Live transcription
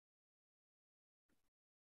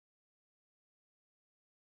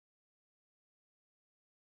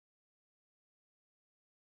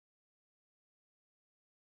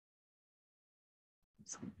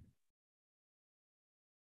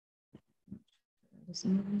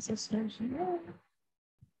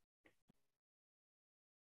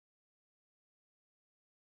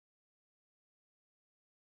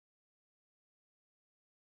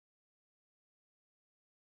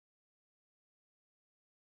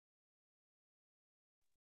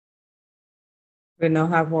We now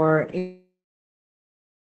have our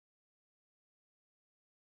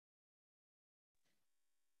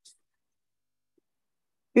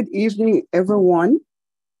Good evening, everyone.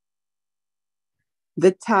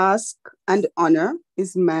 The task and honor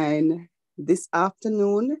is mine this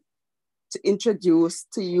afternoon to introduce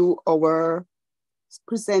to you our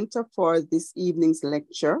presenter for this evening's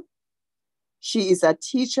lecture. She is a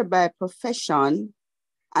teacher by profession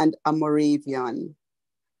and a Moravian.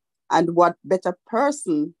 And what better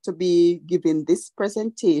person to be giving this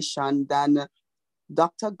presentation than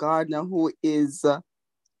Dr. Gardner, who is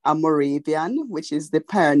a Moravian, which is the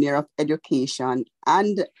pioneer of education,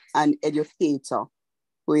 and an educator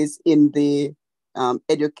who is in the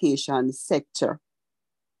education sector.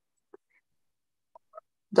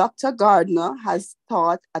 Dr. Gardner has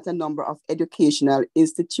taught at a number of educational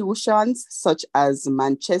institutions, such as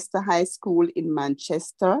Manchester High School in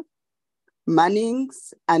Manchester,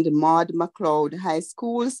 Manning's and Maud MacLeod High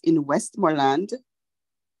Schools in Westmoreland,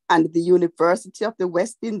 and the University of the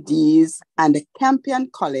West Indies and Campion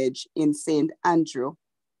College in St. Andrew.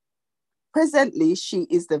 Presently, she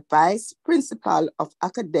is the Vice Principal of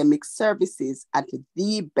Academic Services at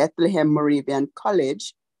the Bethlehem Moravian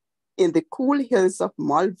College in the cool hills of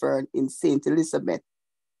Malvern in St. Elizabeth.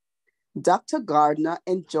 Dr. Gardner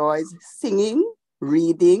enjoys singing,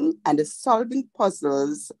 reading, and solving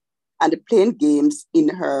puzzles and playing games in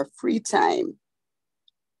her free time.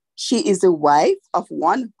 She is the wife of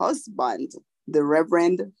one husband, the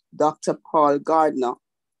Reverend Dr. Paul Gardner,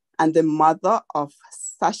 and the mother of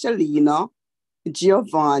Sashalina,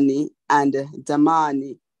 Giovanni, and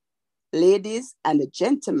Damani. Ladies and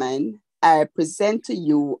gentlemen, I present to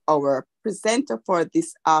you our presenter for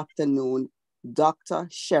this afternoon, Dr.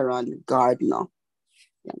 Sharon Gardner.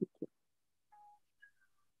 Thank you.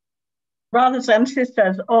 Brothers and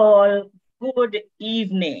sisters, all good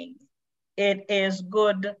evening. It is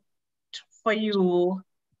good for you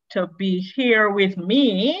to be here with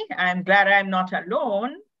me. I'm glad I'm not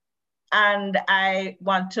alone. And I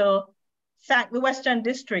want to thank the Western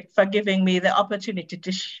District for giving me the opportunity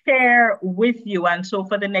to share with you. And so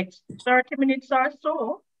for the next 30 minutes or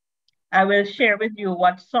so, I will share with you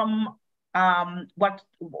some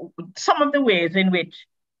of the ways in which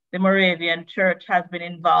the Moravian Church has been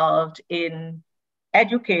involved in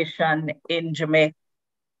education in Jamaica.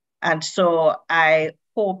 And so I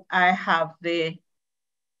hope I have the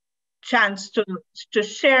chance to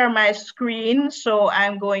share my screen. So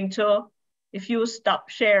I'm going to, if you stop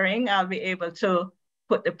sharing, I'll be able to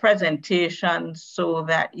put the presentation so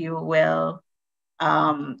that you will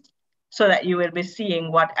be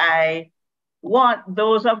seeing what I want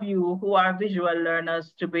those of you who are visual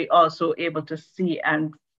learners to be also able to see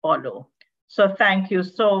and follow. So thank you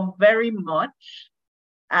so very much.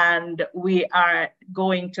 And we are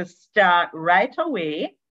going to start right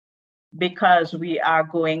away because we are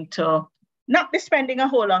going to not be spending a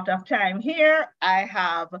whole lot of time here. I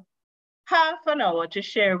have half an hour to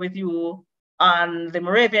share with you on the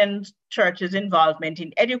Moravian Church's involvement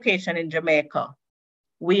in education in Jamaica.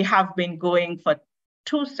 We have been going for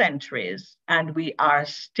 2 centuries and we are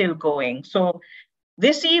still going. So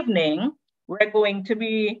this evening, we're going to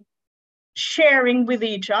be sharing with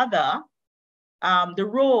each other the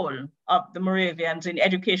role of the Moravians in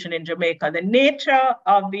education in Jamaica, the nature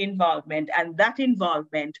of the involvement, and that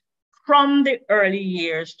involvement from the early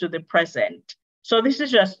years to the present. So this is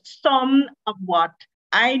just some of what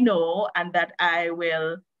I know and that I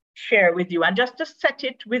will share with you. And just to set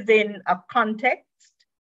it within a context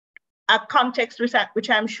which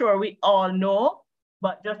I'm sure we all know,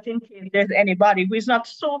 but just in case there's anybody who is not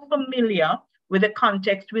so familiar with the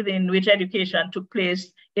context within which education took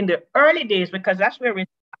place in the early days, because that's where we're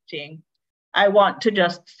starting, I want to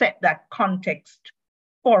just set that context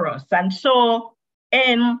for us. And so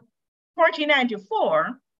in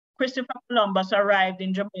 1494, Christopher Columbus arrived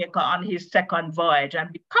in Jamaica on his second voyage.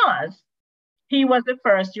 And because he was the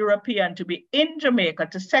first European to be in Jamaica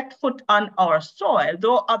to set foot on our soil,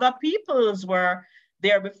 though other peoples were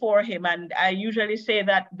there before him. And I usually say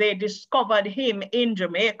that they discovered him in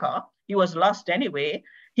Jamaica. He was lost anyway.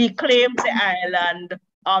 He claimed the island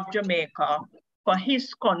of Jamaica for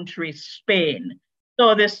his country, Spain.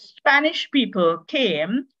 So the Spanish people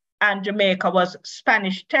came and Jamaica was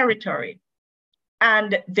Spanish territory.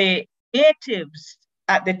 And the natives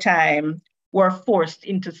at the time were forced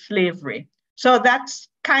into slavery. So that's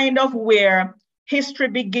kind of where history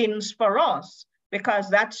begins for us, because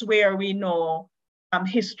that's where we know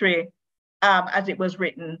history as it was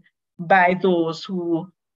written by those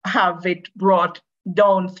who have it brought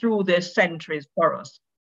down through the centuries for us.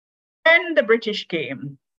 When the British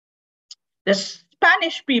came, the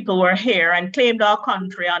Spanish people were here and claimed our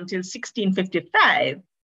country until 1655,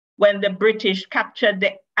 when the British captured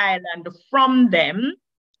the island from them.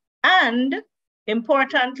 And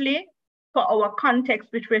importantly, for our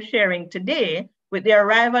context, which we're sharing today, with the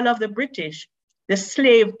arrival of the British, the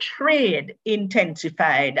slave trade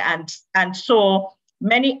intensified. And so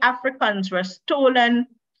many Africans were stolen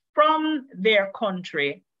from their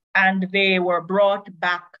country, and they were brought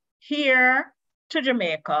back here to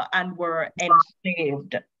Jamaica and were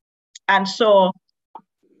enslaved. And so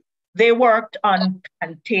they worked on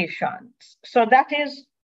plantations. So that is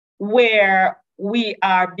where we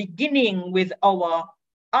are beginning with our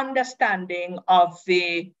understanding of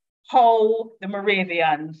how the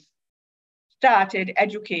Moravians started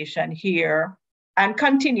education here and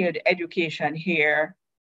continued education here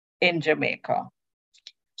in Jamaica.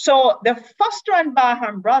 So the Foster and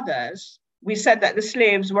Barham brothers, we said that the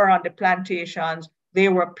slaves were on the plantations, they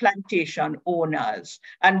were plantation owners.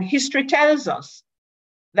 And history tells us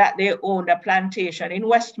that they owned a plantation in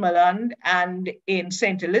Westmoreland and in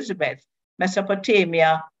St. Elizabeth,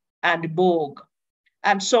 Mesopotamia, and Bogue.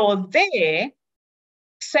 And so they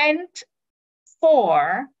sent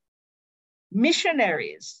for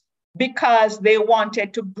missionaries because they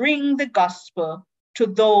wanted to bring the gospel to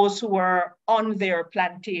those who were on their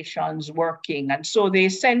plantations working. And so they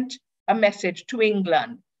sent a message to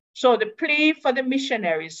England. So the plea for the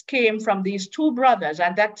missionaries came from these two brothers,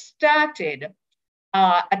 and that started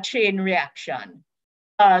a chain reaction.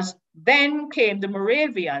 Then came the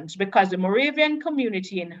Moravians, because the Moravian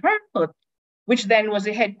community in Hertford, which then was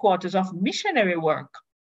the headquarters of missionary work,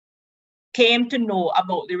 came to know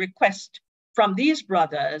about the request from these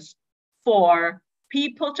brothers for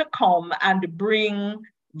people to come and bring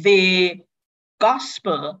the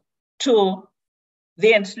gospel to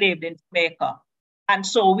the enslaved in Jamaica. And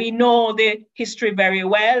so we know the history very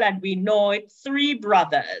well, and we know it. 3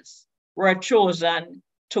 brothers were chosen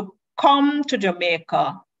to come to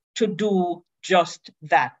Jamaica to do just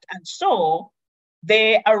that. And so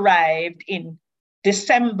they arrived in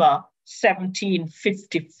December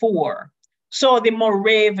 1754. So the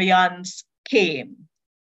Moravians came,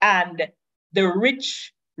 and the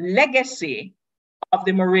rich legacy of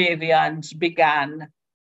the Moravians began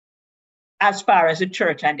as far as the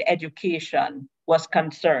church and education was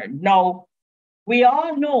concerned. Now, we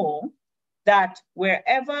all know that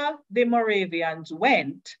wherever the Moravians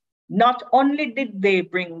went, not only did they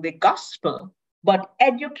bring the gospel, but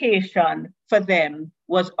education for them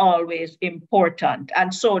was always important.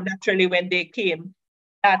 And so naturally when they came,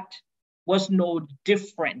 that was no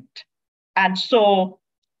different. And so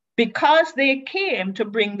because they came to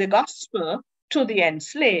bring the gospel to the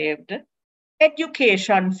enslaved,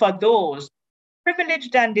 education for those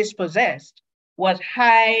privileged and dispossessed was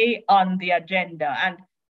high on the agenda. And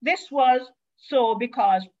this was so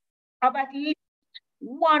because of at least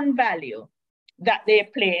one value that they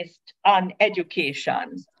placed on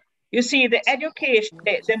education. You see, the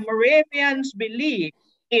Moravians believed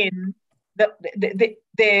in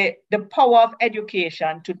the power of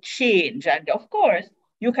education to change. And of course,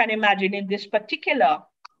 you can imagine in this particular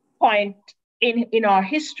point in our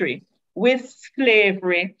history, with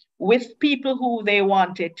slavery, with people who they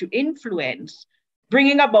wanted to influence,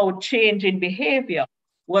 bringing about change in behavior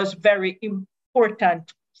was very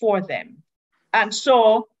important for them. And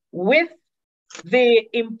so with the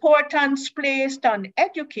importance placed on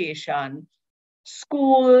education,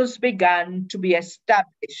 schools began to be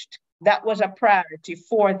established. That was a priority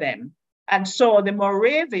for them. And so the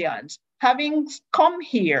Moravians, having come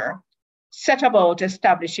here, set about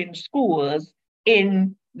establishing schools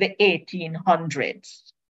in the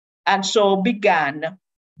 1800s. And so began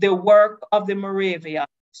the work of the Moravians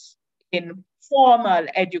in formal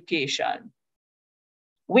education.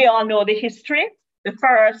 We all know the history. The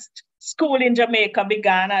first school in Jamaica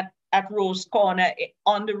began at Rose Corner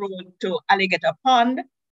on the road to Alligator Pond.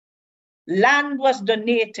 Land was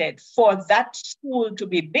donated for that school to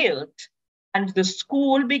be built, and the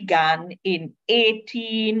school began in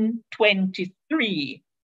 1823,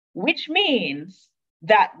 which means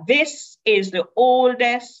that this is the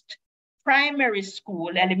oldest primary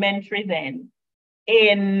school, elementary then,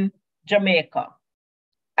 in Jamaica.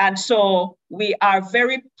 And so we are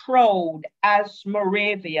very proud as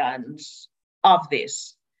Moravians of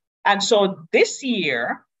this. And so this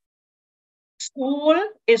year, school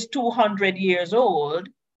is 200 years old,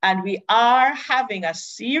 and we are having a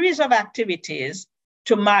series of activities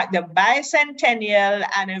to mark the bicentennial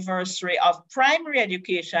anniversary of primary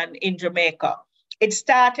education in Jamaica. It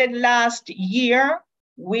started last year.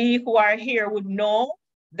 We who are here would know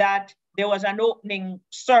that there was an opening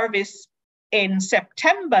service in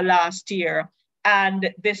September last year,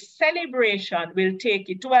 and the celebration will take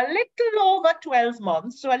it to a little over 12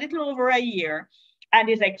 months, so a little over a year, and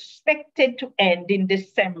is expected to end in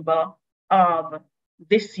December of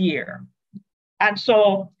this year. And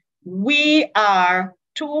so we are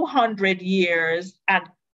 200 years and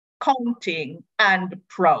counting and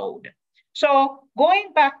proud. So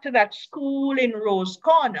going back to that school in Rose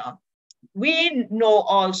Corner, we know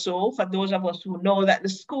also, for those of us who know, that the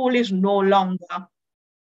school is no longer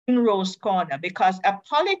in Rose Corner because a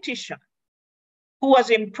politician who was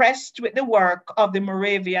impressed with the work of the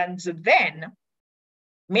Moravians then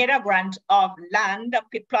made a grant of land,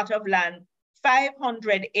 a plot of land,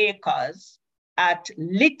 500 acres at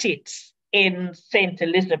Littitz in St.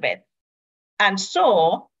 Elizabeth. And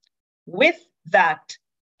so with that,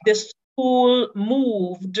 the school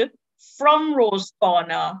moved from Rose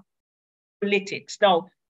Corner to Littitz. Now,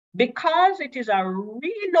 because it is a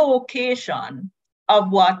relocation of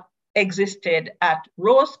what existed at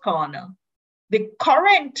Rose Corner, the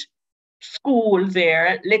current school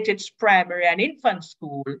there, Littitz Primary and Infant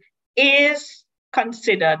School, is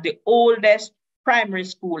considered the oldest primary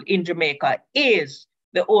school in Jamaica, is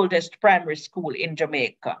the oldest primary school in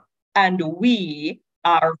Jamaica. And we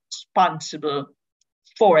are responsible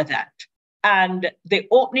for that. And the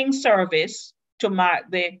opening service to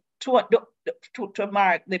mark the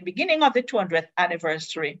beginning of the 200th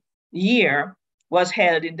anniversary year was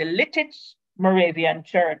held in the Littitz Moravian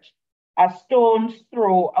Church, a stone's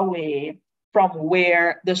throw away from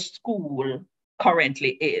where the school currently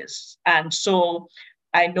is. And so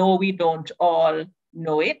I know we don't all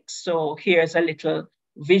know it. So here's a little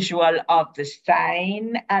visual of the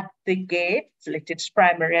sign at the gate, Littitz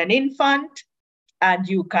Primary and Infant, and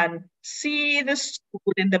you can see the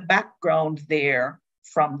school in the background there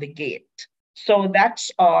from the gate. So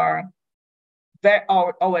that's our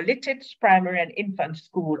Littitz Primary and Infant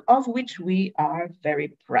School, of which we are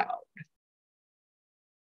very proud.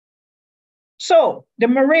 So the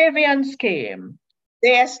Moravians came,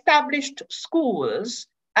 they established schools,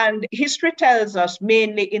 and history tells us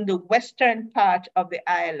mainly in the western part of the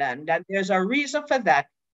island, and there's a reason for that.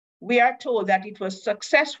 We are told that it was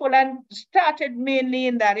successful and started mainly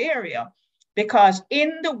in that area, because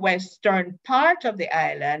in the western part of the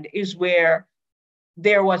island is where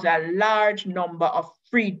there was a large number of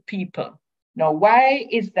freed people. Now, why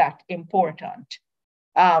is that important?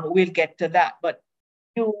 We'll get to that, but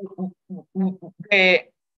the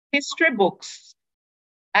history books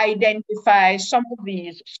identify some of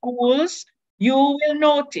these schools. You will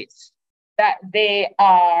notice that they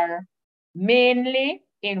are mainly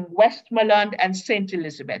in Westmoreland and St.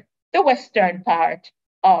 Elizabeth, the western part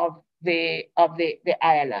of the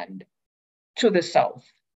island to the south.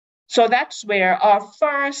 So that's where our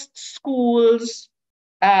first schools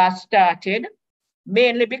started,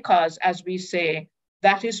 mainly because, as we say,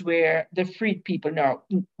 that is where the freed people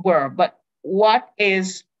were. But what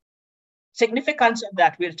is significance of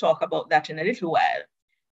that, we'll talk about that in a little while.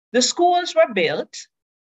 The schools were built.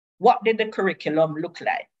 What did the curriculum look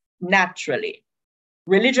like? Naturally,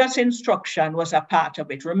 religious instruction was a part of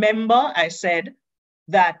it. Remember, I said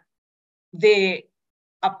that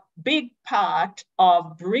a big part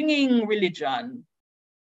of bringing religion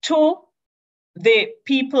to the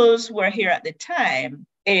peoples who were here at the time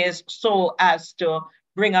is so as to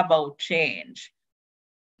bring about change.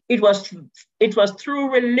 It was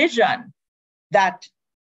through religion that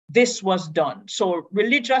this was done. So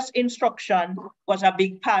religious instruction was a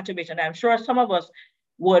big part of it. And I'm sure some of us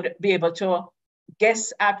would be able to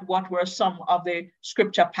guess at what were some of the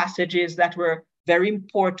scripture passages that were very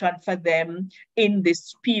important for them in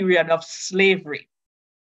this period of slavery.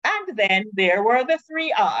 And then there were the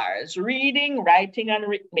 3 R's, reading, writing, and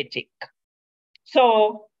arithmetic.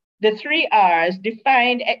 So the 3 R's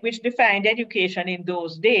which defined education in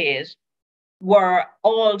those days were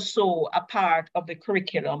also a part of the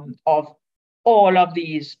curriculum of all of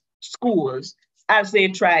these schools as they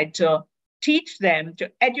tried to teach them,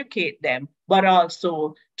 to educate them, but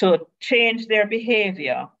also to change their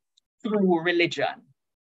behavior through religion.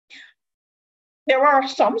 There are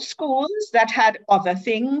some schools that had other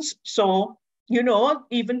things. So,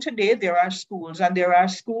 even today there are schools and there are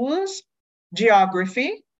schools.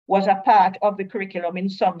 Geography was a part of the curriculum in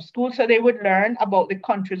some schools. So they would learn about the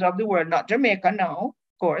countries of the world, not Jamaica now,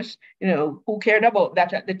 of course, who cared about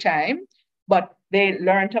that at the time. but they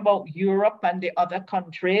learned about Europe and the other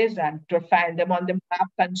countries and to find them on the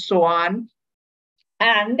map and so on.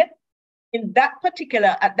 And at that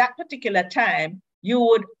particular time, you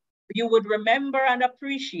would remember and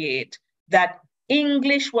appreciate that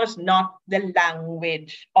English was not the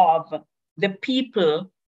language of the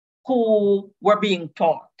people who were being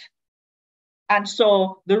taught. And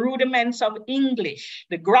so the rudiments of English,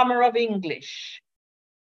 the grammar of English,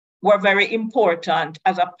 were very important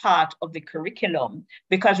as a part of the curriculum.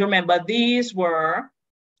 Because remember, these were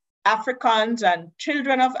Africans and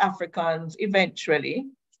children of Africans eventually,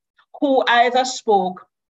 who either spoke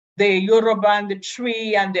the Yoruba and the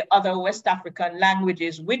Tree and the other West African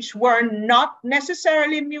languages, which were not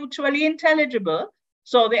necessarily mutually intelligible.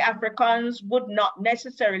 So the Africans would not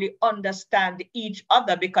necessarily understand each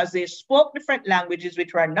other because they spoke different languages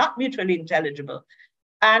which were not mutually intelligible.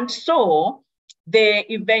 And so they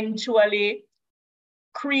eventually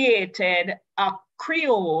created a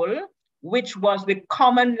Creole, which was the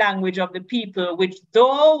common language of the people, which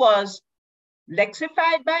though was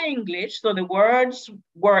lexified by English, so the words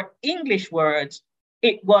were English words,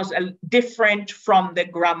 it was different from the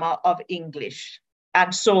grammar of English.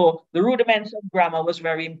 And so the rudiments of grammar was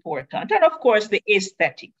very important. And of course, the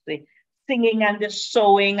aesthetics, the singing and the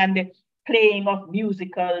sewing and the playing of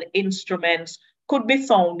musical instruments could be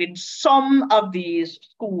found in some of these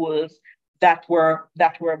schools that were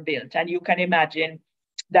built. And you can imagine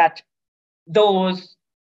that those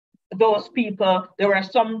people, there were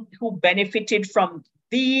some who benefited from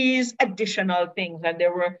these additional things, and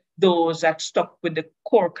there were those that stuck with the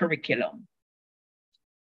core curriculum.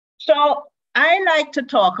 So I like to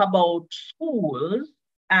talk about schools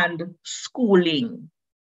and schooling,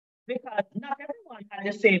 because not everyone had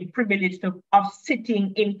the same privilege of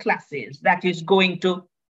sitting in classes, that is, going to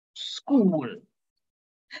school.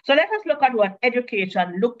 So let us look at what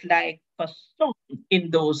education looked like for some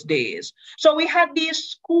in those days. So we had these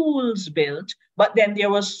schools built, but then there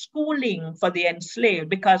was schooling for the enslaved,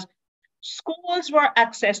 because schools were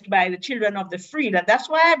accessed by the children of the freed. And that's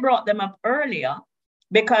why I brought them up earlier,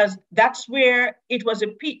 because that's where it was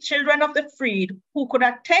the children of the freed who could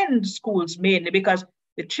attend schools mainly, because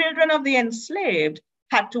the children of the enslaved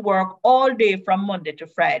had to work all day from Monday to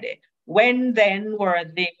Friday. When then were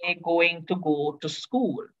they going to go to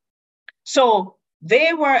school? So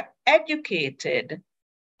they were educated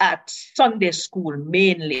at Sunday school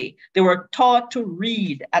mainly. They were taught to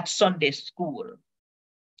read at Sunday school.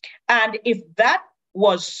 And if that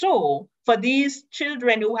was so, for these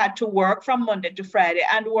children who had to work from Monday to Friday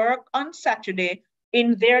and work on Saturday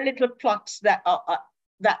in their little plots that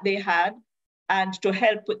they had, and to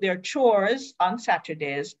help with their chores on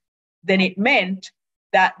Saturdays, then it meant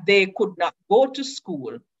that they could not go to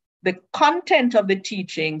school. The content of the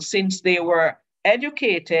teaching, since they were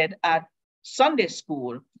educated at Sunday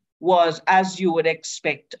school, was, as you would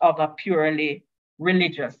expect, of a purely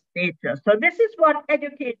religious nature. So this is what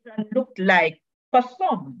education looked like for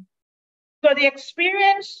some. So the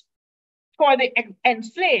experience for the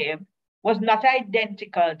enslaved was not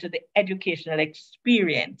identical to the educational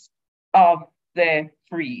experience of the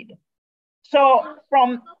freed. So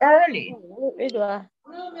from early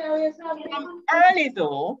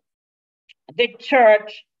though, the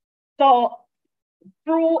church saw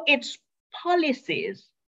through its policies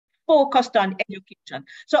focused on education.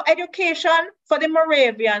 So education for the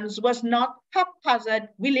Moravians was not haphazard,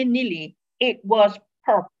 willy-nilly, it was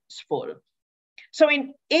purposeful. So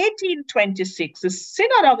in 1826, the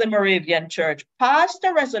Synod of the Moravian Church passed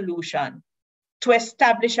a resolution to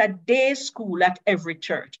establish a day school at every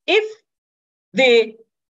church. If the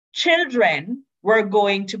children were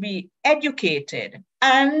going to be educated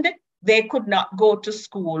and they could not go to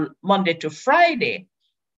school Monday to Friday,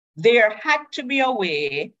 there had to be a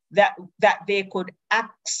way that they could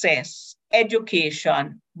access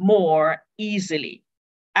education more easily.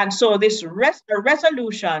 And so this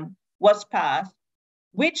resolution was passed,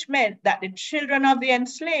 which meant that the children of the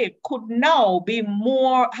enslaved could now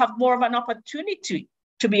have more of an opportunity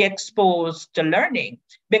to be exposed to learning.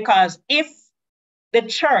 Because if the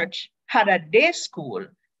church had a day school,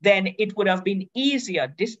 then it would have been easier,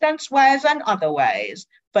 distance-wise and otherwise,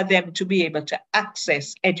 for them to be able to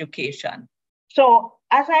access education. So,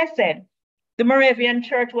 as I said, the Moravian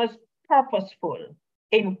Church was purposeful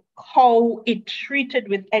in how it treated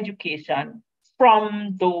with education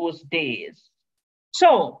from those days.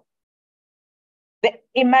 So, the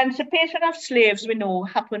emancipation of slaves, we know,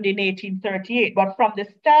 happened in 1838, but from the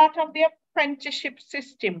start of the apprenticeship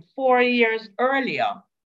system 4 years earlier,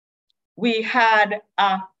 we had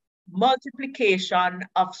a multiplication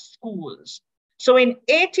of schools. So in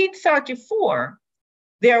 1834,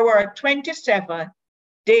 there were 27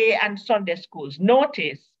 day and Sunday schools.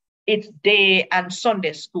 Notice it's day and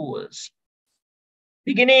Sunday schools.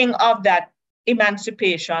 Beginning of that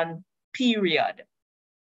emancipation period,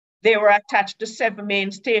 they were attached to 7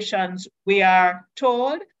 main stations, we are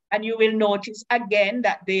told, and you will notice again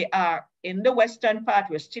that they are in the western part.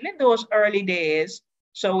 We're still in those early days.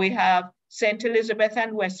 So we have St. Elizabeth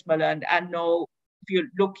and Westmoreland, and now if you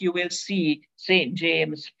look, you will see St.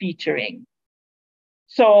 James featuring.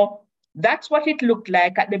 So that's what it looked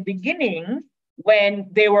like at the beginning when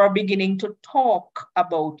they were beginning to talk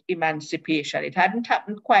about emancipation. It hadn't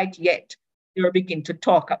happened quite yet. They were beginning to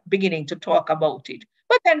talk about it.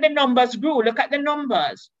 But then the numbers grew. Look at the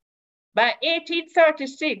numbers. By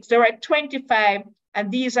 1836, there were 25,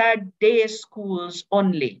 and these are day schools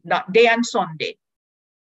only, not day and Sunday.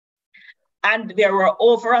 And there were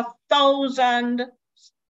over 1,000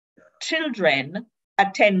 children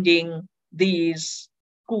attending these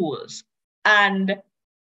schools. And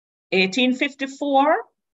 1854,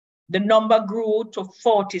 the number grew to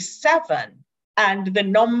 47, and the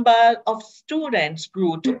number of students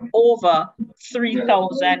grew to over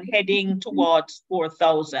 3,000, heading towards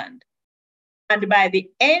 4,000. And by the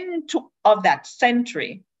end of that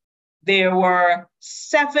century, there were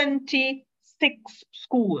 76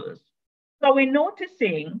 schools. So we're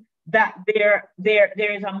noticing that there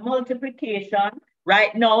is a multiplication.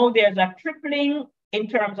 Right now, there's a tripling in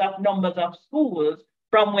terms of numbers of schools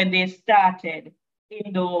from when they started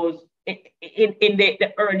in the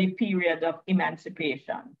early period of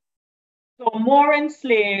emancipation. So more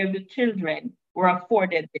enslaved children were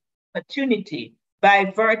afforded the opportunity by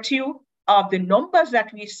virtue of the numbers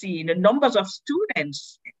that we see, the numbers of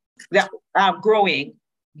students that are growing.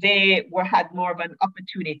 They had more of an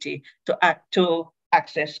opportunity to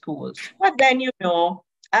access schools. But then,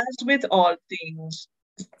 as with all things,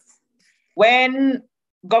 when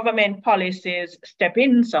government policies step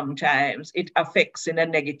in sometimes, it affects in a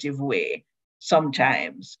negative way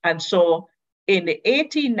sometimes. And so in the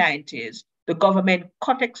 1890s, the government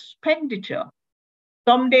cut expenditure.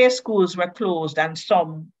 Some day schools were closed and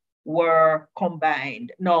some were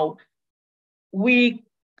combined. Now,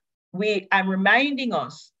 I'm reminding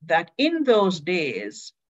us that in those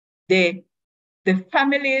days, the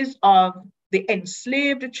families of the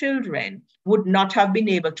enslaved children would not have been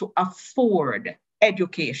able to afford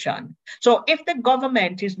education. So if the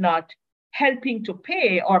government is not helping to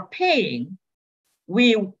pay or paying,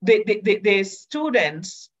 the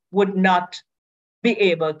students would not be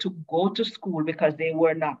able to go to school because they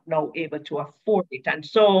were not now able to afford it. And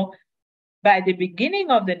so by the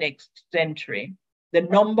beginning of the next century, the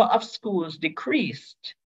number of schools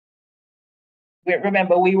decreased.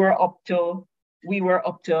 Remember, we were up to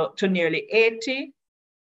nearly 80.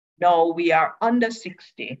 Now we are under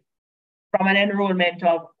 60. From an enrollment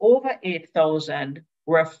of over 8,000,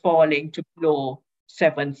 we're falling to below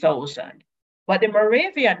 7,000. But the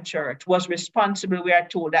Moravian Church was responsible, we are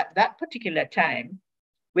told, at that particular time,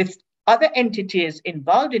 with other entities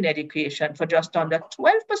involved in education, for just under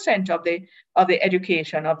 12% of the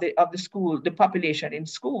education of the school, the population in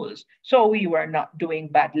schools. So we were not doing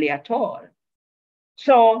badly at all.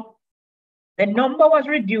 So the number was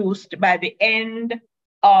reduced by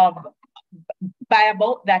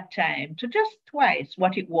about that time to just twice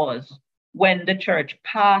what it was when the church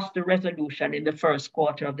passed the resolution in the first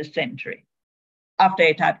quarter of the century. After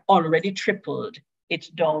it had already tripled, it's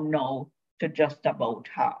down now to just about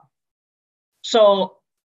half. So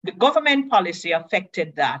the government policy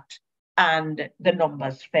affected that and the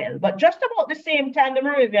numbers fell. But just about the same time, the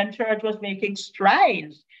Moravian Church was making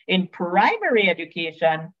strides in primary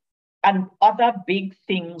education and other big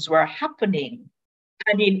things were happening.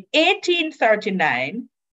 And in 1839,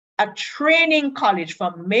 a training college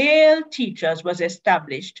for male teachers was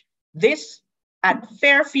established, this at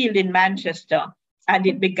Fairfield in Manchester, and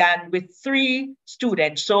it began with 3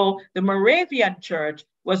 students. So the Moravian Church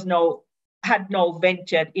had now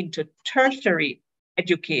ventured into tertiary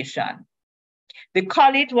education. The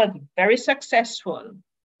college was very successful,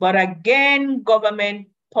 but again, government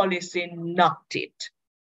policy knocked it.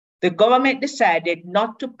 The government decided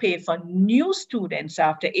not to pay for new students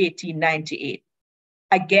after 1898.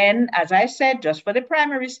 Again, as I said, just for the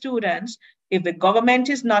primary students, if the government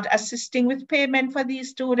is not assisting with payment for these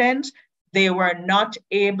students, they were not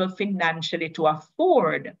able financially to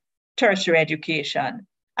afford tertiary education.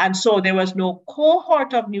 And so there was no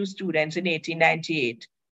cohort of new students in 1898,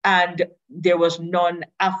 and there was none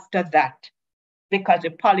after that because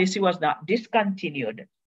the policy was not discontinued.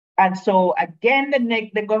 And so again,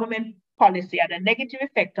 the government policy had a negative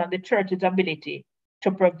effect on the church's ability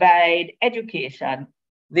to provide education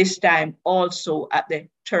this time also at the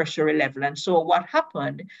tertiary level. And so what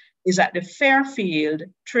happened is that the Fairfield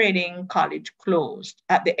Training College closed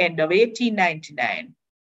at the end of 1899.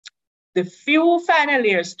 The few final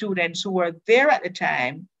year students who were there at the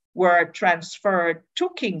time were transferred to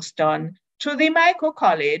Kingston to the Michael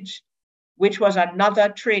College, which was another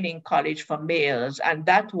training college for males, and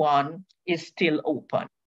that one is still open.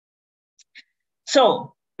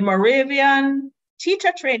 So, the Moravian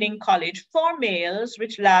Teacher Training College for males,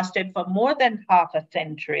 which lasted for more than half a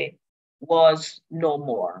century, was no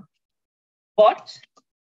more. But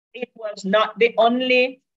it was not the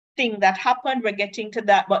only thing that happened. We're getting to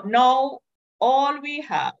that. But now all we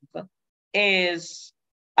have is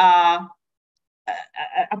all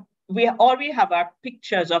we have are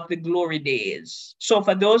pictures of the glory days. So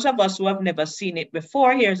for those of us who have never seen it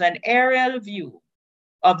before, here's an aerial view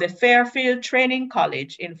of the Fairfield Training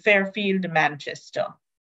College in Fairfield, Manchester.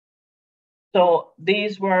 So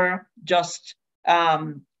these were just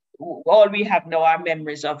all we have now are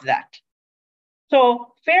memories of that.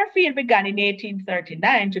 So Fairfield began in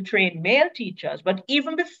 1839 to train male teachers, but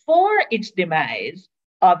even before its demise,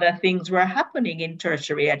 other things were happening in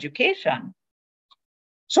tertiary education.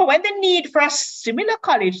 So when the need for a similar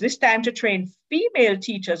college, this time to train female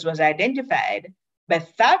teachers, was identified,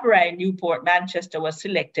 Bethabra in Newport, Manchester was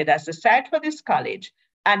selected as the site for this college,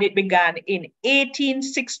 and it began in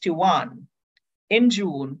 1861 in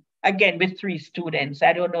June, again with 3 students.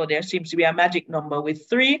 I don't know, there seems to be a magic number with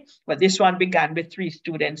 3, but this one began with 3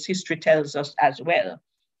 students, history tells us as well.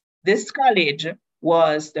 This college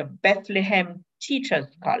was the Bethlehem Teachers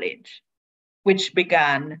College, which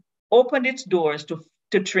opened its doors to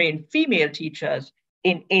train female teachers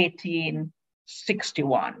in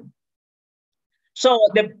 1861. So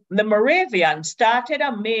the Moravian started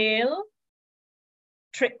a male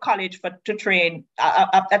college to train,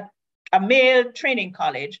 a male training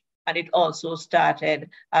college, and it also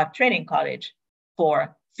started a training college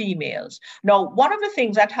for females. Now, one of the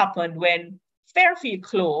things that happened when Fairfield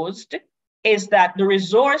closed is that the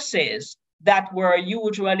resources that were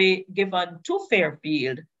usually given to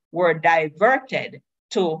Fairfield were diverted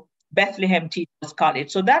to Bethlehem Teachers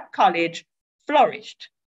College. So that college flourished,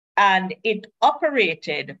 and it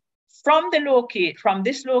operated from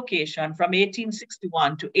this location from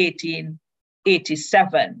 1861 to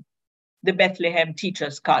 1887, the Bethlehem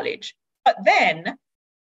Teachers College. But then,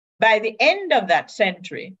 by the end of that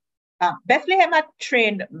century, Bethlehem had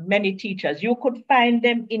trained many teachers. You could find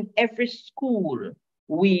them in every school,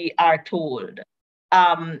 we are told.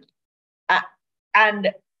 And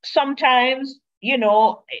sometimes,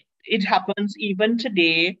 it happens even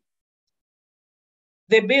today.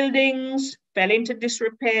 The buildings fell into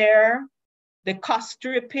disrepair. The cost to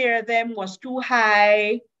repair them was too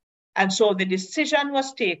high. And so the decision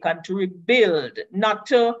was taken to rebuild, not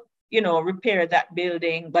to, repair that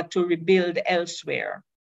building, but to rebuild elsewhere.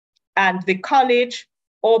 And the college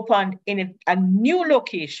opened in a new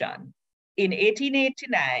location in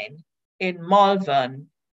 1889 in Malvern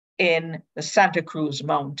in the Santa Cruz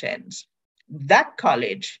Mountains. That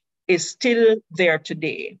college is still there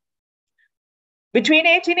today. Between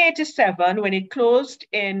 1887, when it closed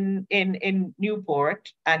in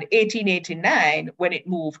Newport, and 1889, when it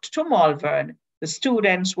moved to Malvern, the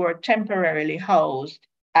students were temporarily housed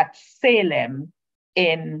at Salem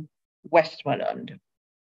in Westmoreland.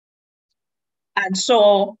 And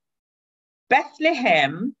so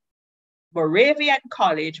Bethlehem Moravian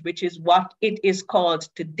College, which is what it is called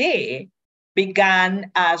today,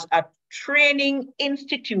 began as a training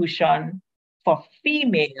institution for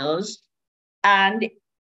females. And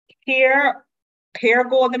here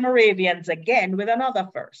go the Moravians again with another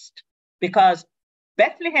first, because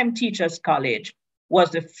Bethlehem Teachers College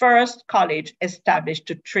was the first college established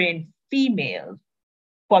to train females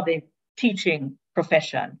for the teaching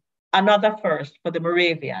profession, another first for the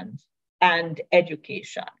Moravians and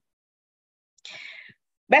education.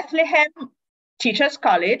 Bethlehem Teachers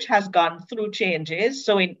College has gone through changes.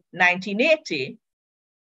 So in 1980,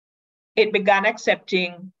 it began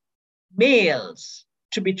accepting males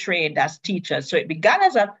to be trained as teachers. So it began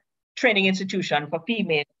as a training institution for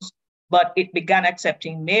females, but it began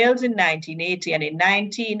accepting males in 1980, and in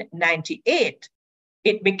 1998,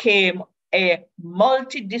 it became a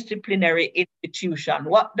multidisciplinary institution.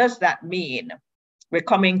 What does that mean? We're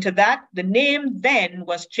coming to that. The name then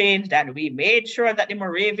was changed, and we made sure that the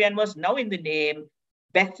Moravian was now in the name,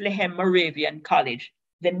 Bethlehem Moravian College,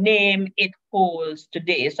 the name it holds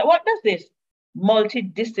today. So what does this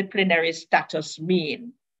multidisciplinary status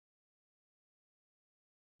mean?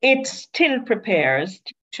 It still prepares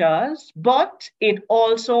teachers, but it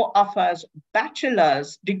also offers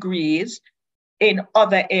bachelor's degrees in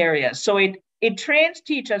other areas. So it trains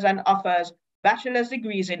teachers and offers bachelor's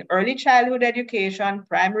degrees in early childhood education,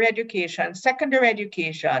 primary education, secondary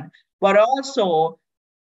education, but also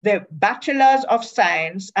the Bachelor's of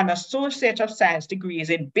Science and Associate of Science degrees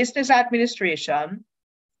in business administration,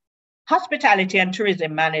 hospitality and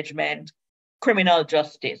tourism management, criminal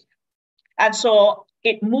justice. And so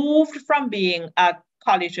it moved from being a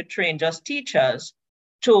college to train just teachers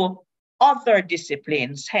to other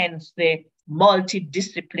disciplines, hence the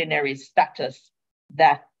multidisciplinary status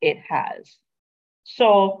that it has.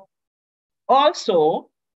 So also,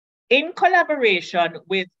 in collaboration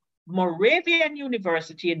with Moravian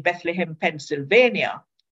University in Bethlehem, Pennsylvania,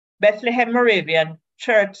 Bethlehem Moravian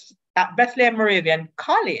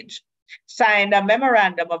College signed a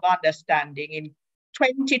memorandum of understanding in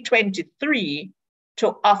 2023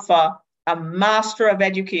 to offer a Master of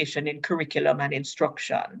Education in Curriculum and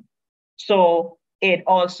Instruction. So it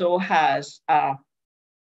also has a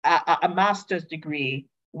master's degree,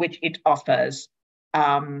 which it offers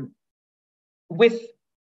with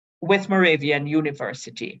Moravian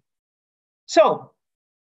University. So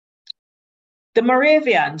the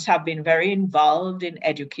Moravians have been very involved in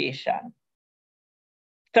education.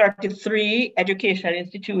 33 educational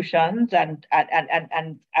institutions, and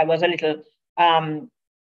I was a little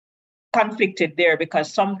conflicted there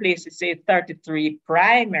because some places say 33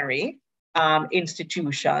 primary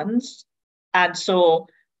institutions. And so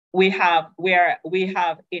we have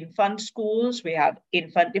infant schools, we have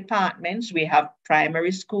infant departments, we have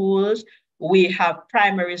primary schools, we have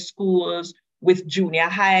primary schools with junior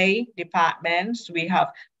high departments, we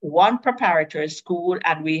have one preparatory school,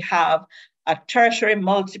 and we have a tertiary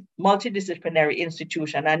multidisciplinary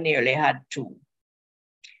institution. I nearly had two.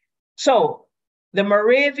 So the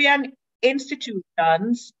Moravian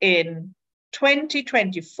institutions in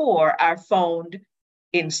 2024 are found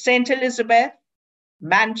in St. Elizabeth,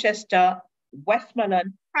 Manchester,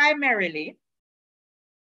 Westmoreland primarily,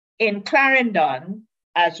 in Clarendon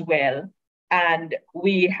as well. And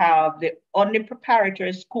we have the only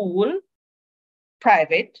preparatory school,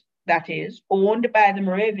 private, that is, owned by the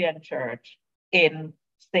Moravian Church in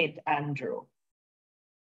St. Andrew.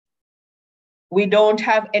 We don't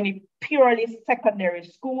have any purely secondary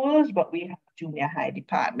schools, but we have junior high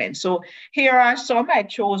departments. So here are some. I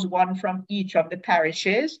chose one from each of the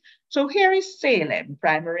parishes. So here is Salem,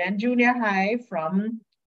 primary and junior high from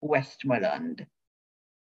Westmoreland.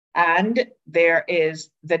 And there is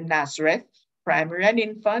the Nazareth, primary and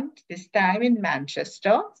infant, this time in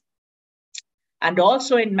Manchester. And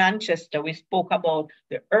also in Manchester, we spoke about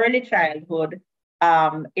the early childhood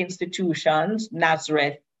institutions,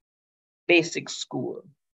 Nazareth Basic School,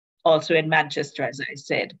 also in Manchester, as I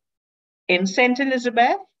said. In St.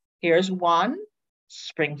 Elizabeth, here's one.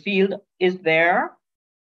 Springfield is there.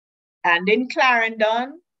 And in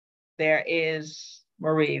Clarendon, there is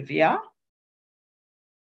Moravia.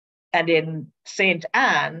 And in St.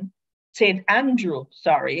 Andrew,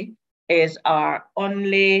 is our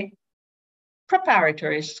only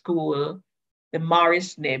preparatory school, the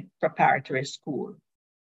Morris Nib Preparatory School.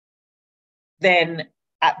 Then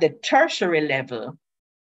at the tertiary level,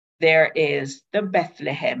 there is the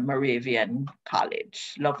Bethlehem Moravian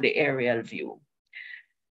College. Lovely aerial view.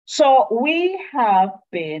 So we have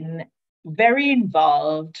been very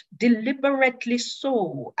involved, deliberately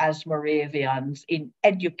so, as Moravians in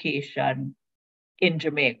education in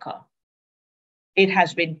Jamaica. It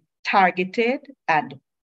has been targeted and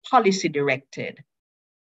policy directed.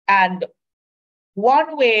 And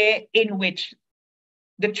one way in which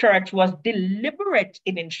the church was deliberate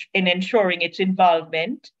in ensuring its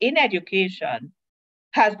involvement in education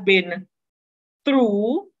has been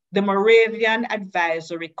through the Moravian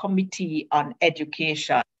Advisory Committee on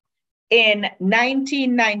Education. In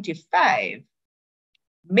 1995,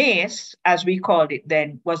 MACE, as we called it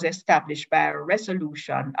then, was established by a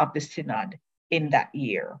resolution of the Synod in that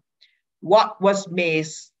year. What was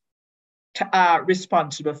MACE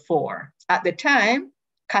responsible for? At the time,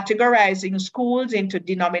 categorizing schools into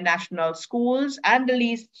denominational schools and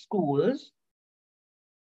leased schools,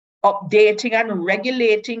 updating and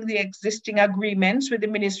regulating the existing agreements with the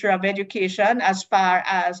Ministry of Education as far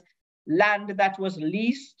as land that was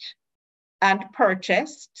leased and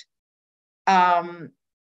purchased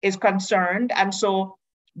is concerned. And so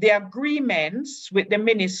the agreements with the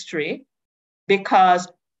ministry, because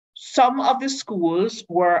some of the schools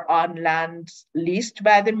were on lands leased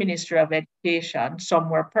by the Ministry of Education, some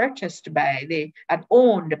were purchased by and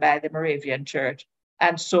owned by the Moravian Church.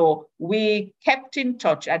 And so we kept in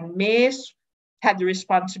touch, and MACE had the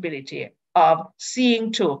responsibility of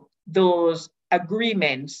seeing to those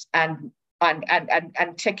agreements and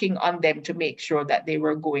and checking on them to make sure that they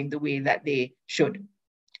were going the way that they should.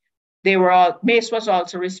 MACE was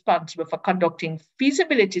also responsible for conducting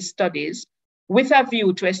feasibility studies with a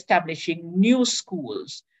view to establishing new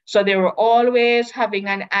schools. So they were always having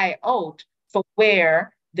an eye out for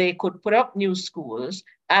where they could put up new schools,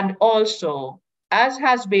 and also, as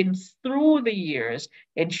has been through the years,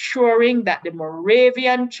 ensuring that the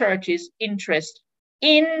Moravian Church's interest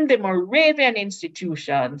in the Moravian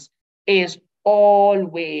institutions is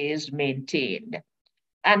always maintained.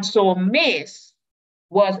 And so MACE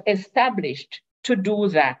was established to do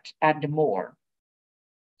that and more.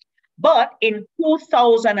 But in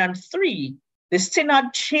 2003, the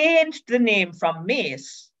Synod changed the name from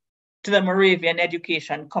MACE to the Moravian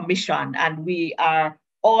Education Commission, and we are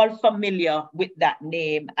all familiar with that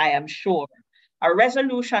name, I am sure. A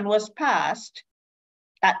resolution was passed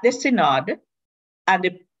at the Synod,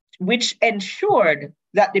 which ensured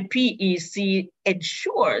that the PEC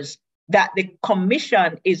ensures that the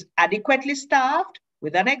commission is adequately staffed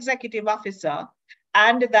with an executive officer,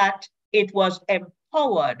 and that it was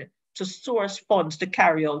empowered to source funds to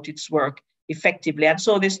carry out its work effectively. And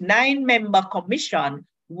so this 9-member commission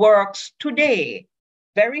works today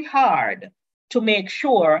very hard to make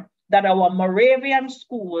sure that our Moravian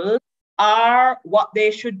schools are what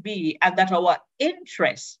they should be, and that our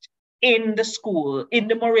interest in the school, in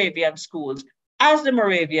the Moravian schools, as the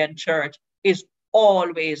Moravian Church, is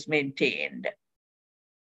always maintained.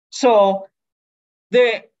 So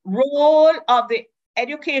the role of the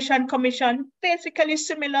Education Commission, basically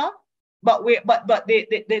similar, but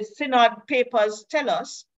the Synod papers tell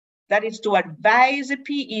us that it's to advise the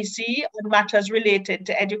PEC on matters related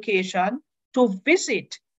to education, to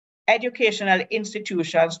visit educational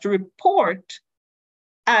institutions, to report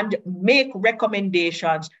and make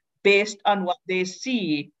recommendations based on what they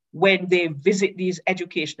see when they visit these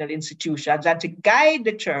educational institutions, and to guide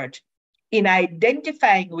the church in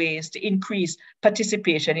identifying ways to increase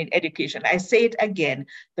participation in education. I say it again,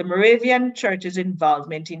 the Moravian Church's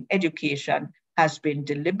involvement in education has been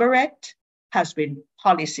deliberate, has been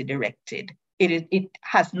policy directed. It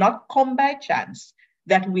has not come by chance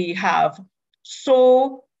that we have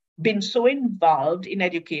been so involved in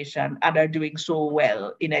education and are doing so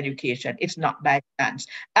well in education. It's not by chance.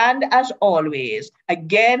 And as always,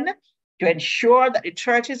 again, to ensure that the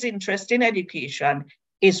church's interest in education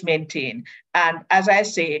is maintained. And as I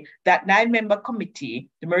say, that 9-member committee,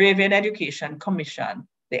 the Moravian Education Commission,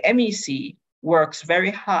 the MEC, works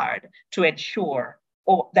very hard to ensure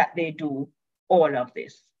that they do all of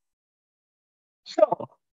this. So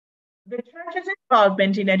the church's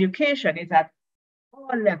involvement in education is at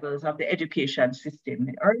all levels of the education system,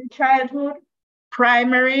 in early childhood,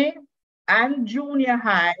 primary, and junior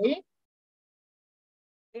high,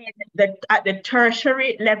 at the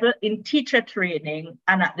tertiary level in teacher training,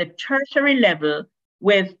 and at the tertiary level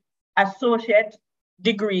with associate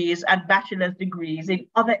degrees and bachelor's degrees in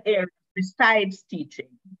other areas besides teaching.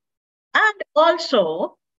 And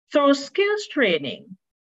also through skills training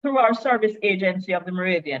through our service agency of the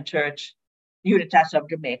Moravian Church, Unitas of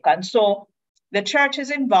Jamaica. And so the church's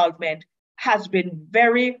involvement has been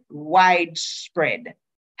very widespread,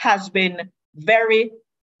 has been very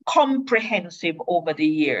comprehensive over the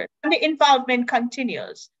years, and the involvement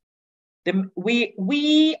continues.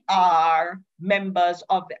 We are members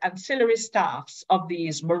of the ancillary staffs of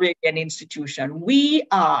these Moravian institutions. We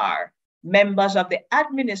are members of the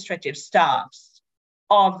administrative staffs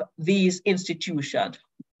of these institutions.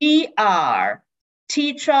 We are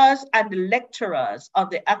teachers and lecturers of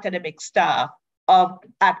the academic staff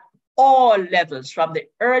at all levels, from the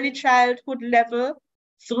early childhood level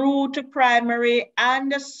through to primary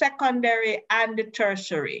and the secondary and the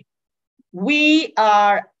tertiary. We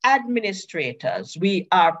are administrators. We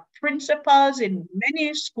are principals in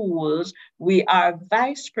many schools. We are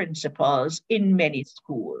vice principals in many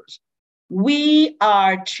schools. We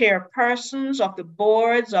are chairpersons of the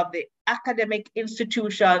boards of the academic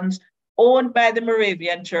institutions owned by the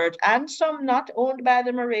Moravian Church, and some not owned by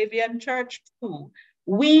the Moravian Church too.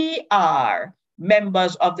 We are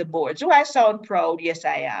members of the boards. Do I sound proud? Yes,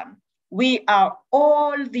 I am. We are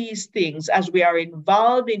all these things as we are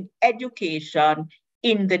involved in education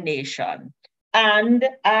in the nation. And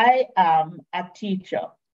I am a teacher.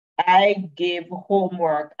 I give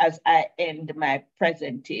homework as I end my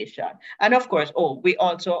presentation. And of course, we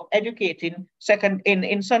also educate in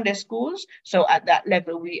Sunday schools. So at that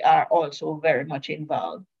level, we are also very much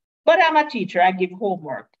involved. But I'm a teacher, I give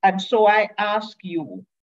homework. And so I ask you,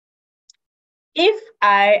 if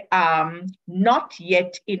I am not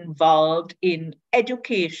yet involved in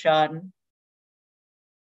education,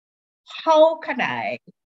 how can I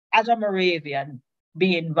as a Moravian,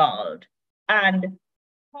 be involved? And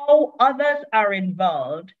how others are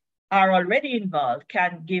involved, are already involved,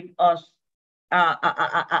 can give us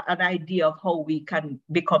an idea of how we can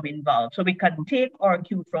become involved. So we can take our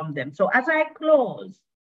cue from them. So as I close,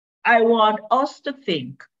 I want us to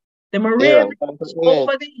think the Moravians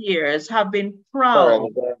over the years have been proud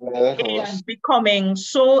in becoming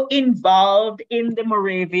so involved in the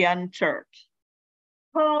Moravian church.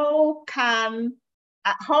 How can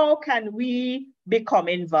we become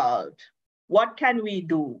involved? What can we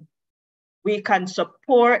do? We can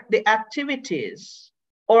support the activities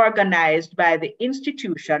organized by the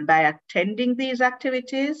institution by attending these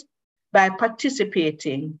activities, by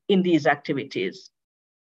participating in these activities.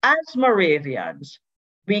 As Moravians,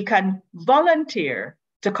 we can volunteer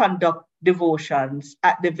to conduct devotions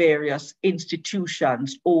at the various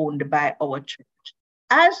institutions owned by our church.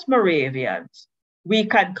 As Moravians, we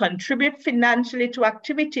can contribute financially to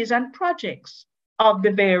activities and projects of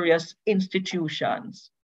the various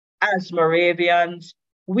institutions. As Moravians,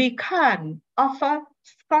 we can offer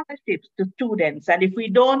scholarships to students. And if we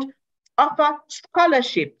don't offer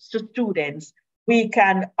scholarships to students, we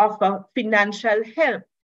can offer financial help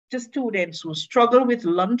to students who struggle with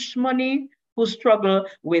lunch money, who struggle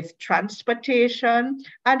with transportation,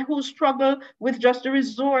 and who struggle with just the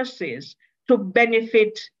resources to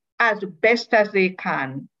benefit as best as they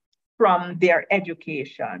can from their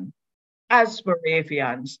education. As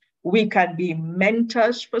Moravians, we can be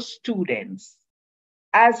mentors for students.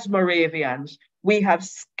 As Moravians, we have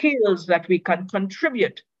skills that we can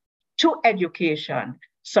contribute to education.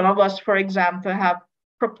 Some of us, for example, have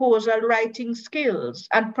proposal writing skills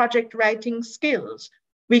and project writing skills.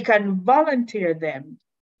 We can volunteer them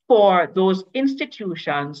for those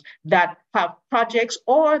institutions that have projects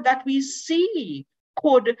or that we see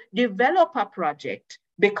could develop a project,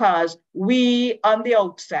 because we on the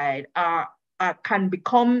outside can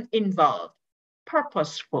become involved,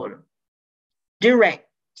 purposeful, direct.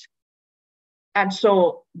 And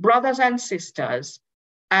so, brothers and sisters,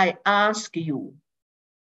 I ask you,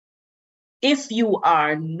 if you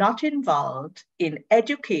are not involved in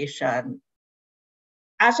education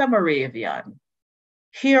as a Moravian,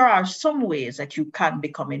 here are some ways that you can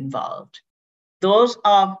become involved. Those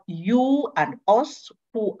of you and us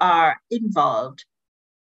who are involved,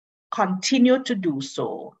 continue to do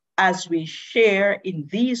so as we share in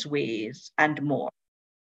these ways and more.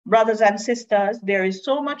 Brothers and sisters, there is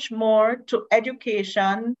so much more to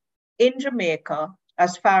education in Jamaica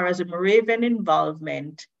as far as the Moravian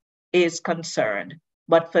involvement is concerned.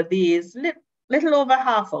 But for these little over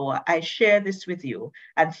half hour, I share this with you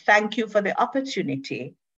and thank you for the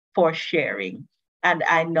opportunity for sharing. And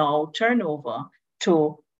I now turn over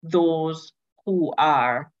to those who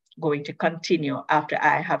are going to continue after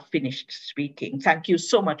I have finished speaking. Thank you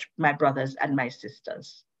so much, my brothers and my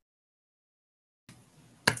sisters.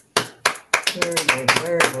 Very good,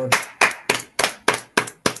 very good.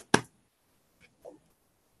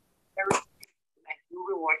 You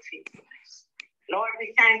reward faithfulness. Lord,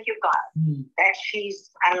 we thank you, God, that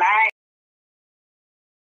she's alive.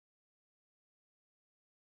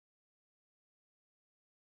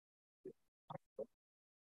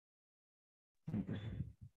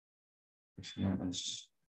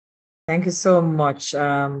 Thank you so much,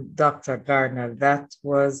 Dr. Gardner. That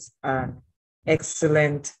was an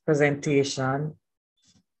excellent presentation.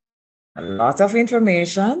 A lot of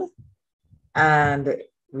information, and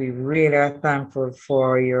we really are thankful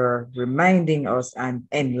for your reminding us and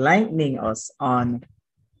enlightening us on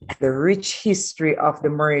the rich history of the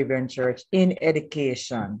Moravian Church in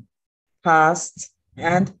education, past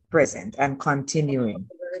and present and continuing.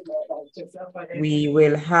 We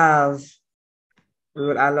will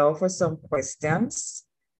allow for some questions.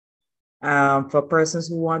 For persons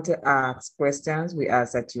who want to ask questions, we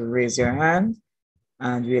ask that you raise your hand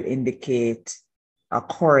and we'll indicate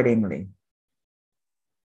accordingly.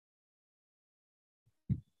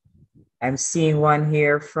 I'm seeing one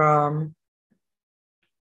here from,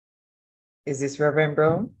 is this Reverend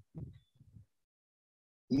Brown?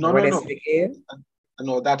 No.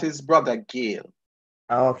 No, that is Brother Gale.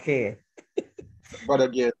 Okay. Brother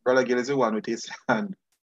Gale is the one with his hand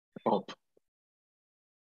up.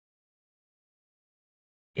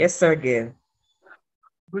 Yes, sir, Gale.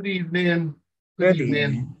 Good evening. Good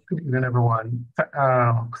evening. Good evening, everyone.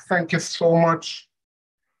 Thank you so much.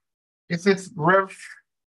 Is it Rev?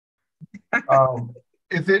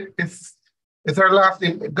 Is her last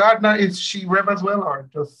name Gardner? Is she Rev as well, or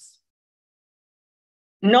just?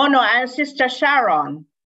 No, I'm Sister Sharon.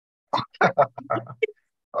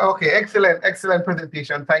 Okay, excellent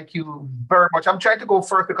presentation. Thank you very much. I'm trying to go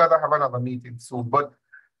first because I have another meeting soon, but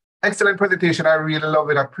excellent presentation. I really love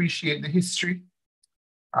it. I appreciate the history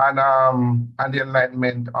and the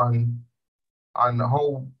enlightenment on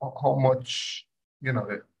how much, you know,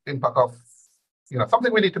 the impact of, you know,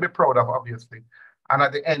 something we need to be proud of, obviously. And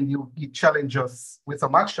at the end, you challenge us with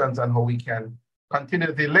some actions on how we can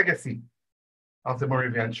continue the legacy of the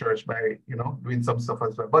Moravian Church by, you know, doing some stuff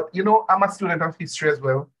as well. But, you know, I'm a student of history as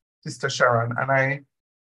well, Sister Sharon, and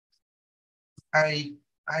I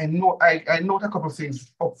note a couple of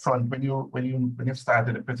things up front when you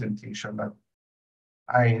started the presentation that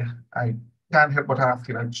I can't help but ask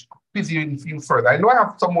you and quiz you in further. I know I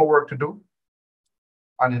have some more work to do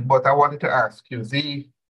on it, but I wanted to ask you,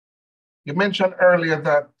 you mentioned earlier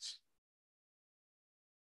that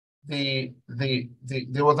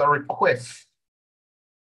there was a request.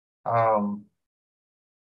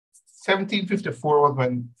 1754 was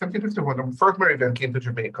when the first Moravian came to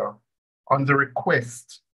Jamaica on the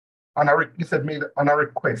request. You said made on a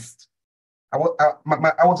request. I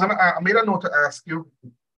made a note to ask you,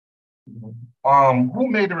 who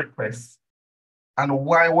made the request and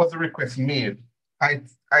why was the request made? I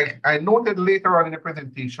noted later on in the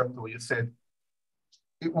presentation, though, you said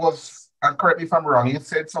it was, and correct me if I'm wrong, you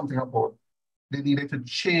said something about they needed to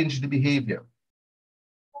change the behavior.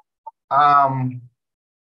 My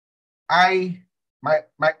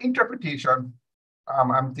interpretation,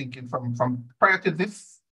 I'm thinking from prior to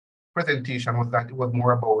this presentation was that it was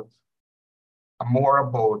more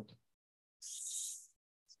about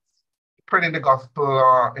spreading the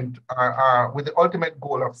gospel with the ultimate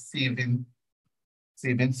goal of saving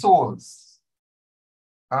souls.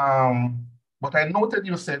 But I noted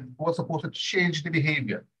you said it was supposed to change the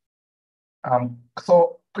behavior.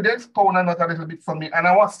 So could you expound on that a little bit for me? And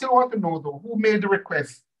I still want to know, though, who made the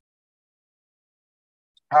request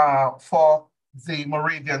for the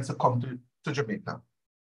Moravians to come to Jamaica?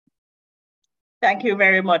 Thank you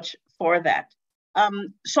very much for that.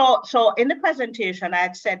 So in the presentation, I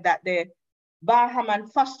had said that the Barham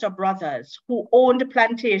and Foster brothers, who owned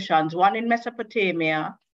plantations, one in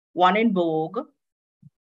Mesopotamia, one in Bogue,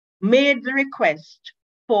 made the request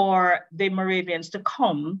for the Moravians to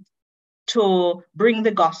come to bring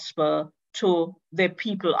the gospel to the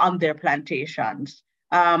people on their plantations.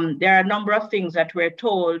 There are a number of things that we're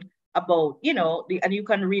told about, you know, and you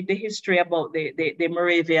can read the history about the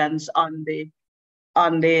Moravians on the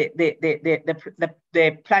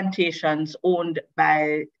plantations owned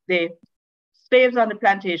by the slaves on the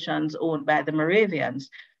plantations owned by the Moravians.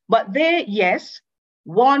 But they, yes,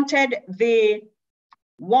 wanted the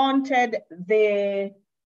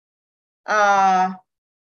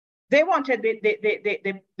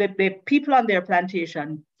people on their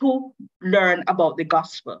plantation to learn about the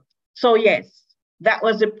gospel. So yes, that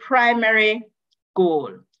was the primary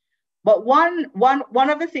goal. But one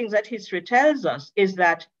of the things that history tells us is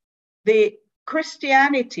that the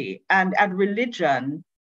Christianity and religion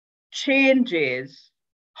changes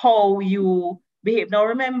how you behave. Now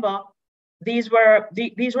remember, these were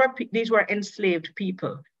enslaved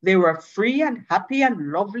people. They were free and happy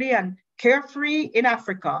and lovely and carefree in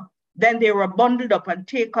Africa. Then they were bundled up and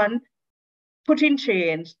taken, put in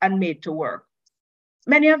chains and made to work.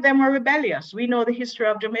 Many of them were rebellious. We know the history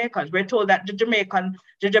of Jamaicans. We're told that the Jamaican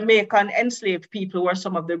enslaved people were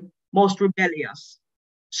some of the most rebellious.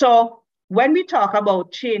 So when we talk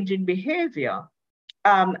about change in behavior,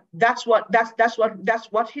 that's what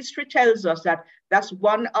history tells us, that that's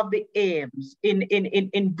one of the aims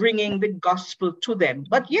in bringing the gospel to them.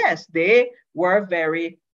 But yes, they were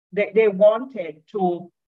they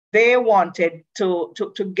wanted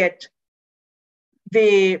to get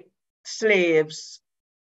the slaves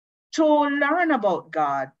to learn about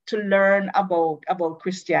God, to learn about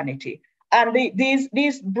Christianity. And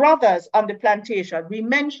these brothers on the plantation, we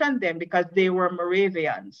mentioned them because they were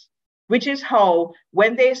Moravians, which is how,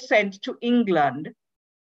 when they sent to England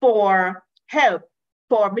for help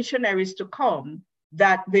for missionaries to come,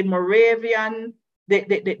 that the Moravian,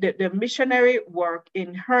 the missionary work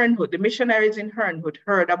in Hernehood, the missionaries in Hernehood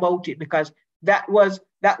heard about it, because that was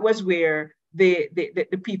where the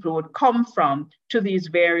people would come from to these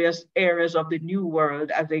various areas of the New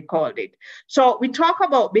World, as they called it. So we talk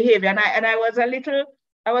about behavior, and I was a little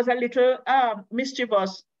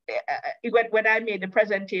mischievous when I made the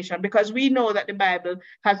presentation, because we know that the Bible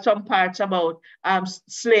has some parts about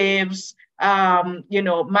slaves,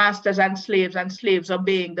 masters and slaves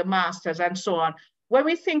obeying the masters and so on. When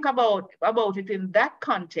we think about it in that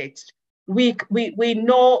context, we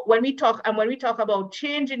know when we talk about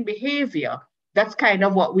change in behavior, that's kind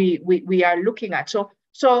of what we are looking at.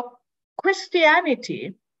 So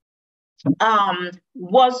Christianity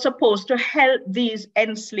was supposed to help these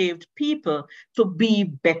enslaved people to be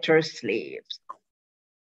better slaves.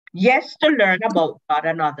 Yes, to learn about God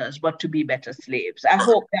and others, but to be better slaves. I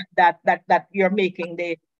hope that you're making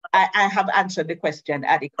I have answered the question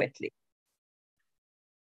adequately.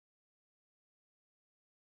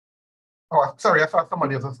 Oh, sorry, I thought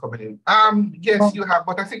somebody else was coming in. Yes, you have,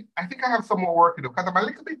 but I think I have some more work to do because I'm a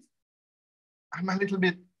little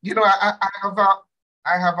bit, you know, I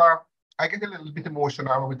get a little bit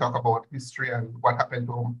emotional when we talk about history and what happened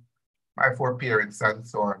to my four parents and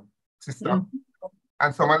so on, sister. Mm-hmm.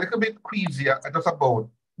 And so I'm a little bit queasy just about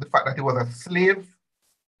the fact that he was a slave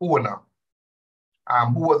owner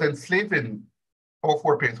who was enslaving our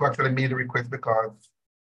four parents, who actually made the request because,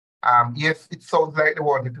 yes, it sounds like they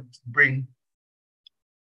wanted to bring,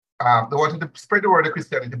 they wanted to spread the word of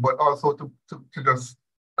Christianity, but also to just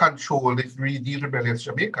control these rebellious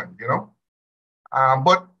Jamaicans, you know?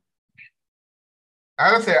 But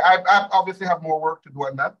as I say, I obviously have more work to do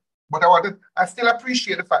on that, but I still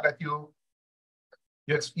appreciate the fact that you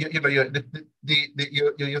really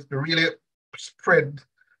spread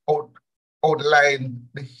outline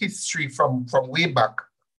the history from way back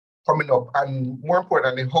coming up, and more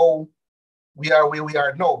importantly, how we are where we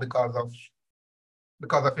are now because of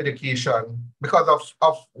education, because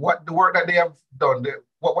of what the work that they have done,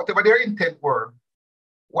 whatever their intent were,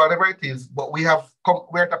 whatever it is. But we're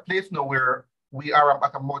at a place now where we are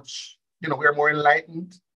at a much, we are more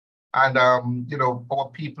enlightened, and our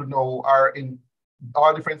people now are in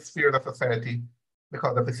all different spheres of society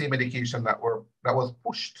because of the same education that was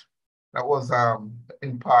pushed, that was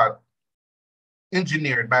in part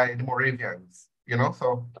engineered by the Moravians,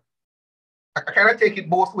 So I kind of take it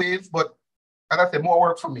both ways, but as I say, more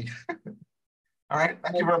work for me. All right,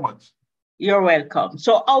 thank you very much. You're welcome.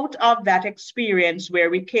 So out of that experience where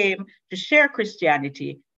we came to share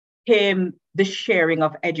Christianity, came the sharing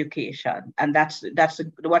of education, and that's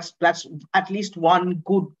at least one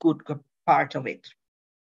good part of it.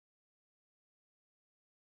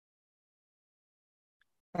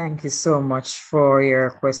 Thank you so much for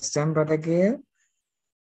your question, Brother Gail.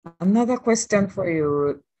 Another question for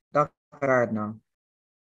you, Dr. Gardner.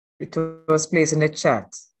 It was placed in the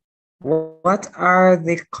chat. What are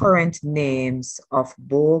the current names of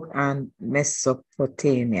Bogue and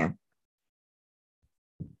Mesopotamia?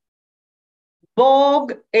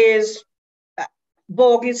 Bogue is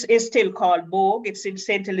still called Bogue. It's in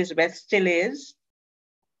St. Elizabeth, still is.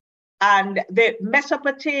 And the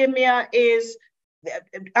Mesopotamia is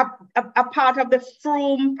a part of the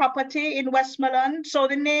Froome property in Westmoreland. So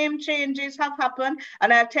the name changes have happened.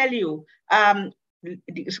 And I'll tell you,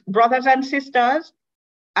 brothers and sisters,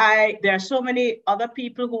 there are so many other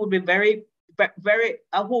people who would be very, very,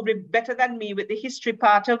 who would be better than me with the history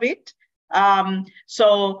part of it. But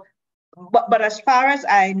as far as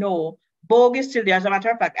I know, Bogue is still there. As a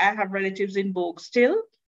matter of fact, I have relatives in Bogue still.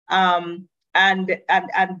 And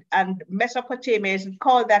Mesopotamia isn't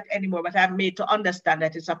called that anymore, but I'm made to understand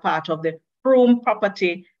that it's a part of the Froome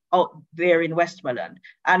property out there in Westmoreland.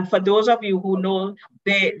 And for those of you who know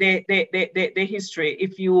the history,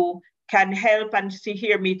 if you can help and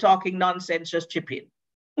hear me talking nonsense, just chip in.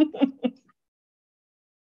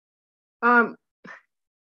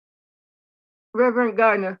 Reverend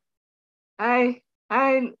Gardner, I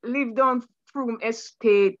lived on Froome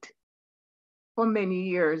Estate for many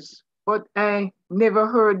years, but I never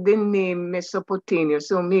heard the name Mesopotamia,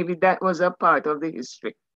 so maybe that was a part of the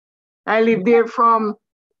history. I lived there from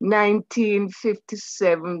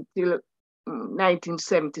 1957 till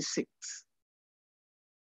 1976.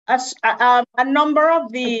 A number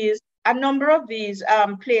of these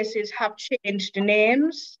places have changed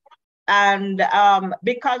names, and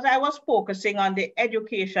because I was focusing on the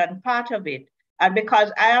education part of it, and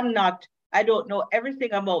because I don't know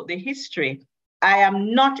everything about the history, I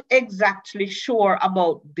am not exactly sure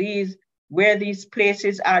about where these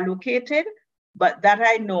places are located, but that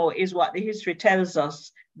I know is what the history tells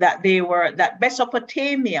us, that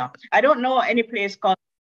Mesopotamia, I don't know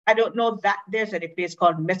that there's any place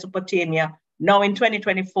called Mesopotamia now in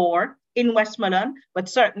 2024 in Westmoreland, but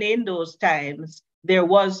certainly in those times, there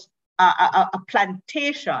was a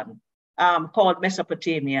plantation called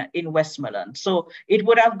Mesopotamia in Westmoreland. So it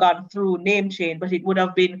would have gone through name change, but it would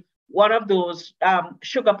have been one of those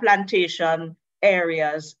sugar plantation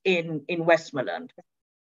areas in Westmoreland.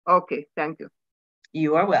 Okay, thank you.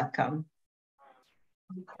 You are welcome.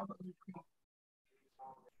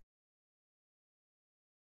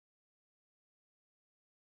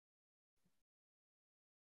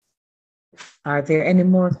 Are there any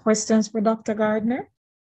more questions for Dr. Gardner?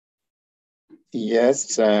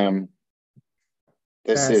 Yes, there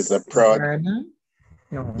This is a That's proud. Garner?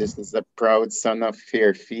 No. This is a proud son of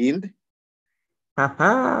Fairfield.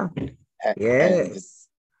 Haha. And Yes.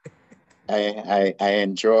 I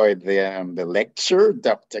enjoyed the lecture,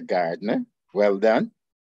 Dr. Gardner. Well done.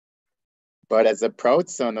 But as a proud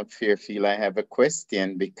son of Fairfield, I have a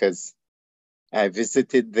question because I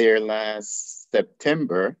visited there last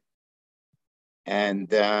September,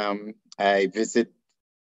 and I visited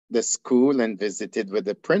the school and visited with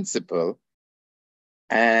the principal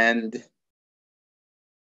and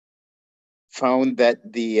found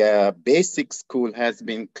that the basic school has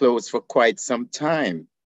been closed for quite some time.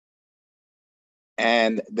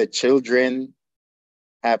 And the children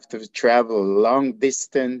have to travel long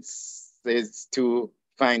distances to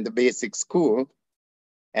find the basic school.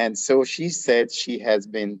 And so she said she has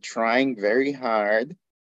been trying very hard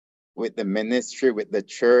with the ministry, with the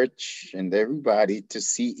church and everybody to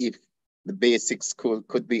see if the basic school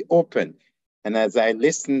could be open. And as I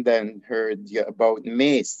listened and heard about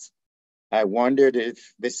MACE, I wondered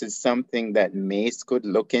if this is something that MACE could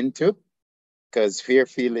look into, because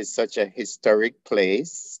Fairfield is such a historic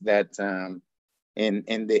place that in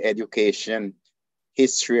the education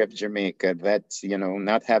history of Jamaica, that, you know,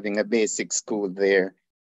 not having a basic school there,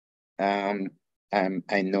 I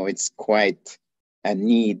know it's quite a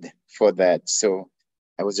need for that. So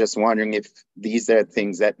I was just wondering if these are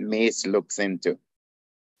things that MACE looks into.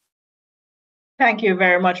 Thank you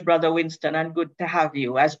very much, Brother Winston, and good to have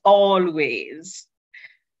you as always.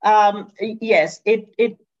 Yes,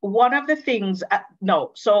 one of the things,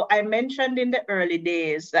 no, so I mentioned in the early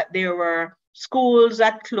days that there were schools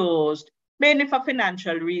that closed, mainly for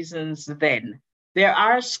financial reasons then. There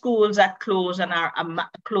are schools that close and are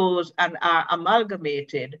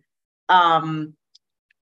amalgamated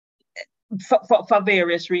for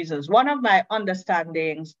various reasons. One of my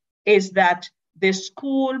understandings is that the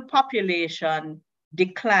school population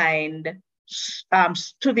declined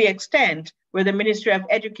to the extent where the Ministry of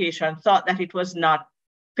Education thought that it was not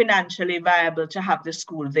financially viable to have the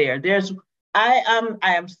school there. I'm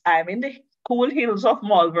in the cool hills of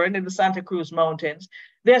Malvern in the Santa Cruz Mountains.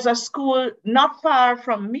 There's a school not far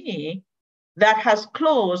from me that has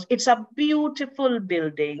closed. It's a beautiful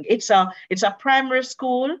building. It's a primary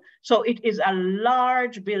school, so it is a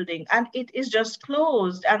large building, and it is just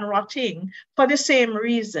closed and rotting for the same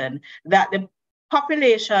reason that the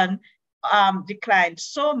population declined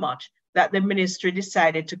so much that the ministry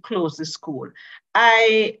decided to close the school.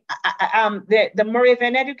 The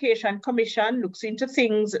Moravian Education Commission looks into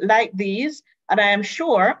things like these, and I am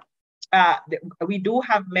sure we do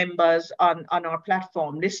have members on our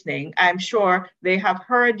platform listening. I'm sure they have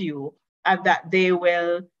heard you, and that they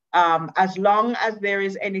will, as long as there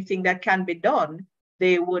is anything that can be done,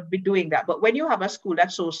 they would be doing that. But when you have a school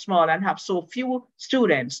that's so small and have so few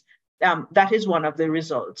students, that is one of the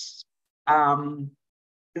results.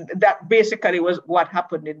 That basically was what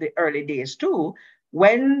happened in the early days too.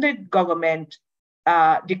 When the government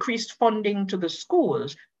decreased funding to the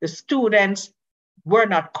schools, the students were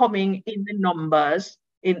not coming in the numbers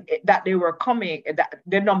that they were coming,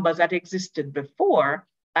 the numbers that existed before,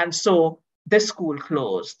 and so the school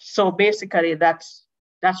closed. So basically, that's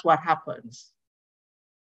what happens.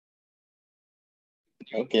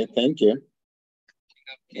 Okay, thank you.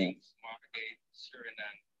 Okay.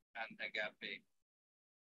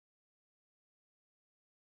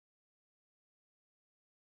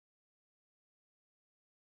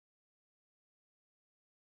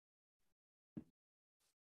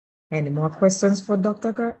 Any more questions for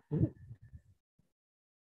Dr. Gar?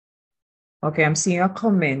 Okay, I'm seeing a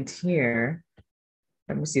comment here.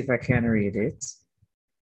 Let me see if I can read it.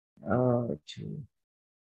 Oh, gee.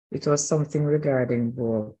 It was something regarding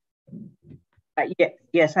Bob.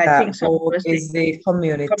 Yes, I think so. Bob is the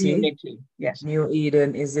community. Yes. New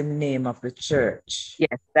Eden is the name of the church.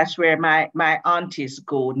 Yes, that's where my aunties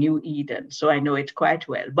go, New Eden. So I know it quite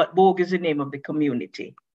well. But Bogue is the name of the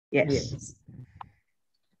community. Yes.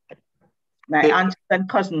 My aunts and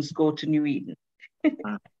cousins go to New Eden.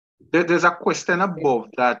 There's a question above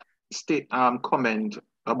that comment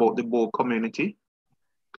about the Bogue community.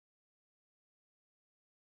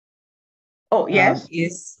 Oh, yes.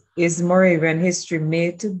 Is Moravian history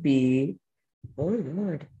made to be? Oh,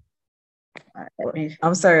 Lord.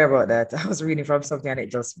 I'm sorry about that. I was reading from something and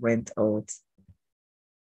it just went out.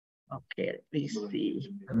 Okay, let me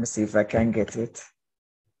see. Let me see if I can get it.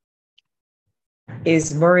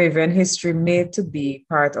 Is Moravian history made to be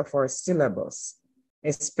part of our syllabus,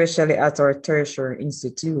 especially at our tertiary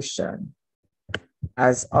institution,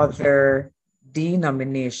 as other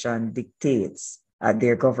denomination dictates at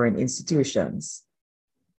their governing institutions?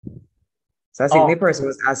 So I think the person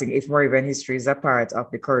was asking if Moravian history is a part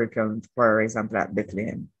of the curriculum, for example, at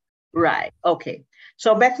Bethlehem. Right. Okay.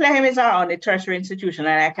 So Bethlehem is our only tertiary institution,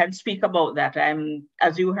 and I can speak about that. I'm,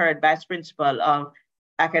 as you heard, vice principal of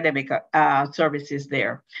academic services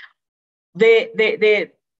there.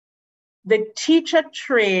 The teacher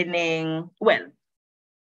training, well,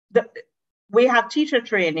 we have teacher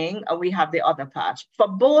training and we have the other parts. For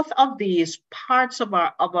both of these parts of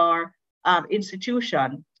our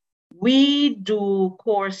institution, we do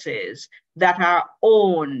courses that are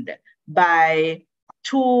owned by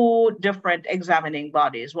two different examining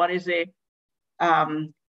bodies. One is the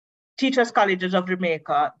Teachers Colleges of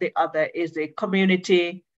Jamaica. The other is the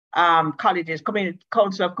Community Colleges,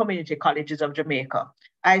 Council of Community Colleges of Jamaica.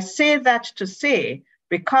 I say that to say,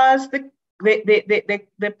 because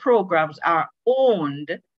the programs are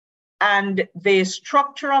owned and the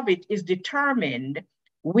structure of it is determined,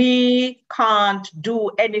 we can't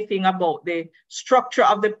do anything about the structure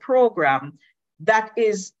of the program that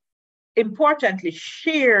is importantly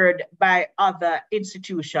shared by other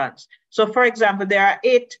institutions. So for example, there are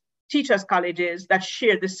 8 teachers colleges that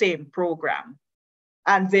share the same program.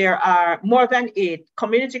 And there are more than 8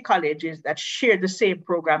 community colleges that share the same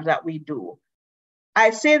programs that we do.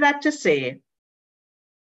 I say that to say,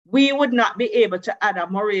 we would not be able to add a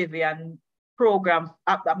Moravian program,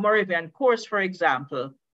 a Moravian course, for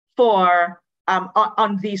example, for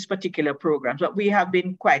on these particular programs. But we have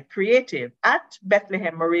been quite creative. At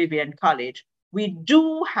Bethlehem Moravian College, we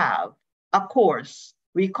do have a course,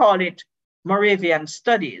 we call it Moravian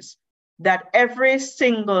Studies, that every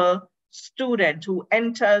single student who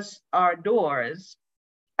enters our doors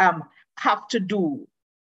have to do.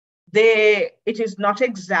 It is not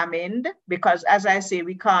examined because, as I say,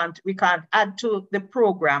 we can't add to the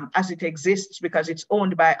program as it exists because it's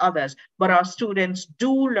owned by others, but our students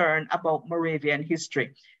do learn about Moravian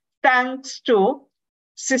history. Thanks to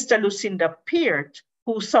Sister Lucinda Peart,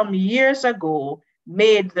 who some years ago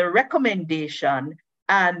made the recommendation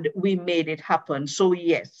and we made it happen. So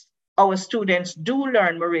yes, our students do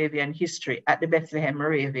learn Moravian history at the Bethlehem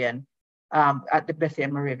Moravian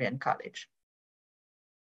College.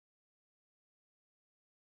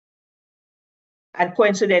 And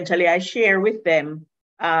coincidentally, I share with them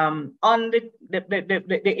on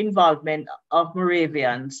the involvement of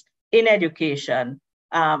Moravians in education.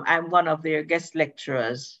 I'm one of their guest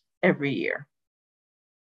lecturers every year.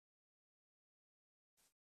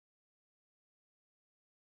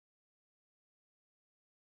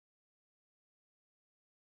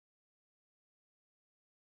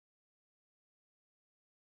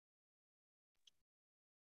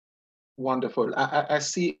 Wonderful. I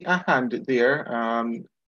see a hand there.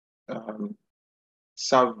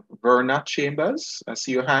 Saverna Chambers, I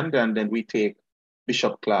see your hand, and then we take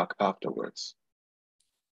Bishop Clark afterwards.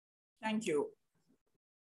 Thank you.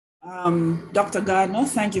 Dr. Gardner,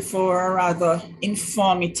 thank you for a rather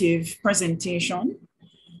informative presentation.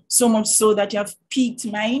 So much so that you have piqued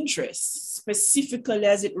my interest, specifically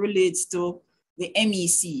as it relates to the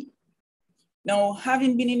MEC. Now,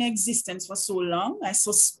 having been in existence for so long, I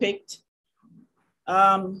suspect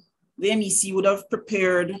the MEC would have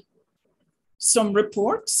prepared some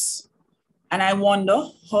reports, and I wonder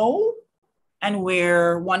how and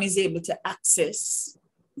where one is able to access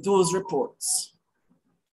those reports.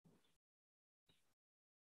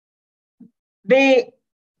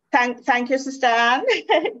 Thank you, Sister Anne.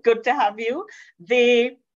 Good to have you.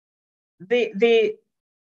 The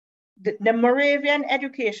Moravian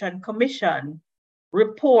Education Commission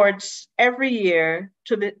reports every year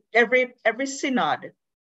to every synod,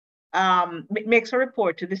 makes a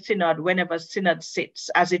report to the synod whenever synod sits,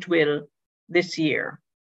 as it will this year.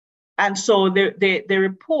 And so the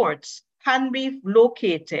reports can be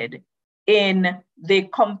located in the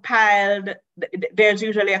compiled, there's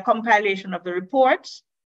usually a compilation of the reports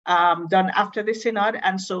done after the synod.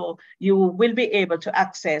 And so you will be able to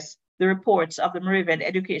access the reports of the Moravian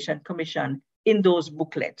Education Commission in those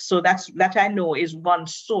booklets. So that I know is one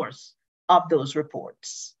source of those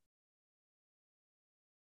reports.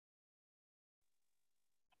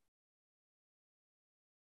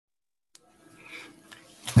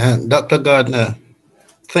 Dr. Gardner,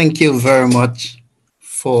 thank you very much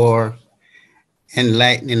for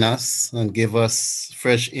enlightening us and give us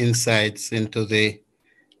fresh insights into the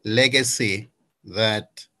legacy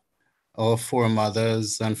that our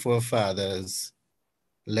foremothers and forefathers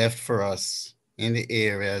left for us in the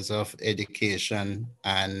areas of education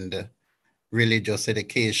and religious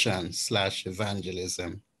education /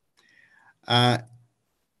 evangelism. I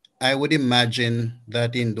would imagine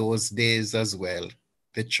that in those days as well,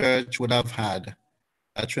 the church would have had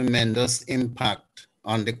a tremendous impact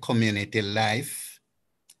on the community life,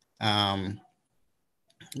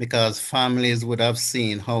 because families would have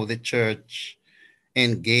seen how the church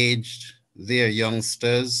engaged their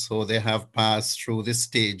youngsters, so they have passed through the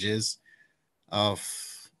stages of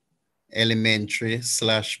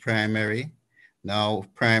elementary/primary, now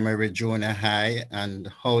primary, junior high, and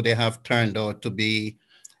how they have turned out to be,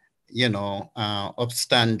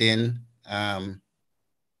 upstanding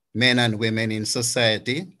men and women in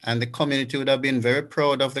society. And the community would have been very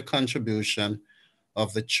proud of the contribution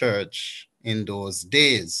of the church in those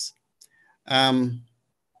days. I'm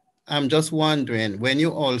just wondering, when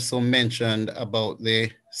you also mentioned about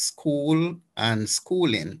the school and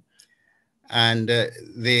schooling, and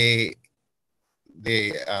the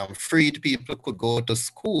freed people could go to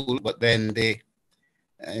school, but then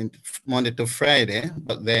Monday to Friday,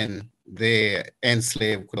 but then the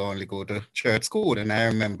enslaved could only go to church school. And I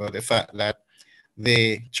remember the fact that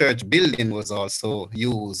the church building was also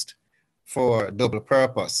used for double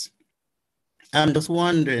purpose. I'm just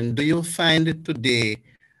wondering, do you find it today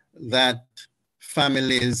that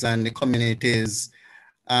families and the communities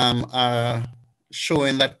are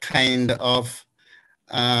showing that kind of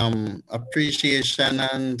appreciation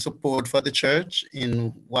and support for the church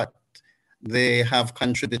in what they have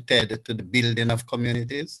contributed to the building of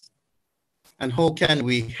communities? And how can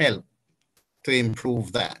we help to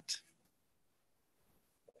improve that?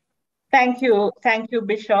 Thank you,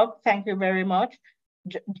 Bishop. Thank you very much.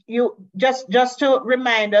 You just to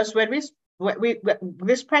remind us, when we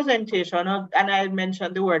this presentation, and I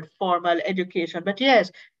mentioned the word formal education, but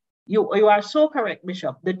yes, you are so correct,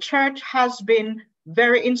 Bishop. The church has been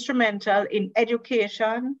very instrumental in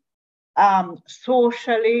education,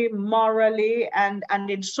 socially, morally, and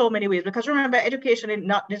in so many ways. Because remember,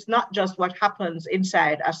 education is not just what happens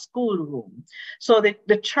inside a schoolroom. So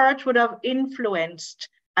the church would have influenced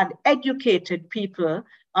and educated people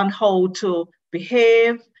on how to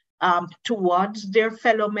behave towards their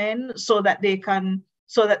fellow men, so that the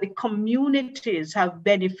communities have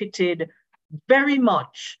benefited very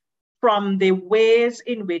much from the ways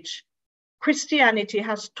in which Christianity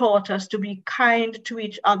has taught us to be kind to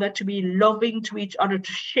each other, to be loving to each other,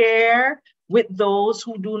 to share with those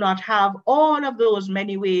who do not have all of those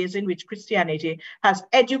many ways in which Christianity has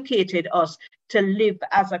educated us to live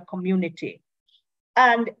as a community.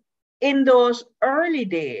 And in those early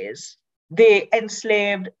days, the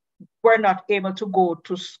enslaved were not able to go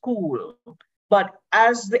to school. But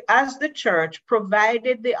as the church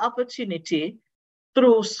provided the opportunity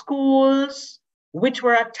through schools which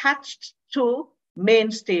were attached to main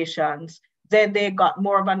stations, then they got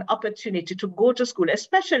more of an opportunity to go to school,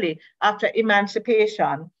 especially after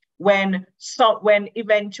emancipation, when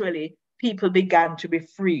eventually people began to be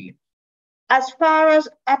free. As far as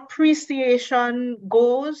appreciation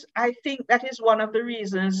goes, I think that is one of the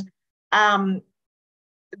reasons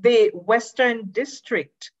the Western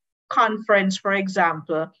District Conference, for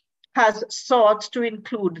example, has sought to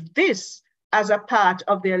include this as a part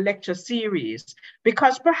of their lecture series,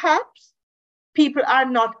 because perhaps people are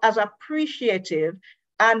not as appreciative.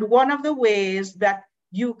 And one of the ways that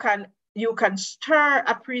you can stir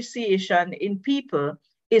appreciation in people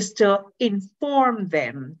is to inform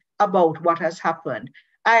them about what has happened.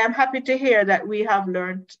 I am happy to hear that we have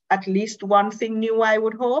learned at least one thing new, I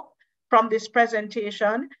would hope, from this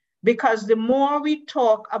presentation, because the more we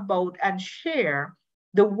talk about and share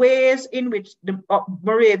the ways in which the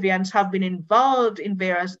Moravians have been involved in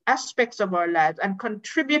various aspects of our lives and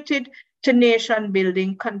contributed to nation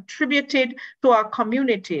building, contributed to our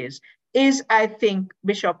communities, is, I think,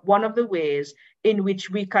 Bishop, one of the ways in which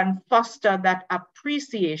we can foster that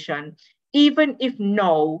appreciation, even if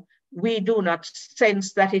now we do not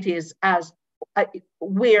sense that it is as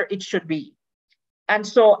where it should be. And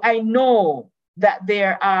so I know that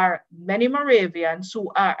there are many Moravians who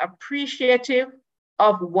are appreciative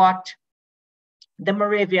of what the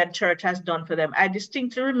Moravian Church has done for them. I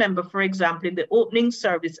distinctly remember, for example, in the opening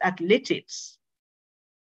service at Lititz,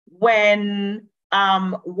 when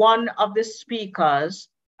one of the speakers,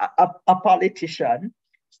 a politician,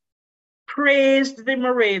 praised the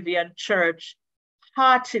Moravian Church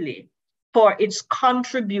heartily for its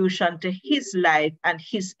contribution to his life and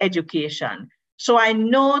his education. So I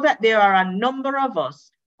know that there are a number of us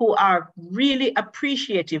who are really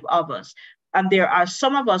appreciative of us. And there are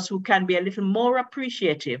some of us who can be a little more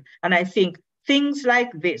appreciative. And I think things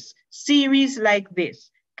like this, series like this,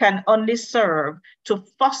 can only serve to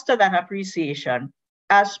foster that appreciation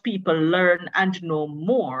as people learn and know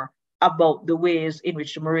more about the ways in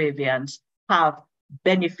which the Moravians have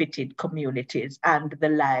benefited communities and the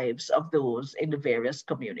lives of those in the various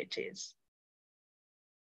communities.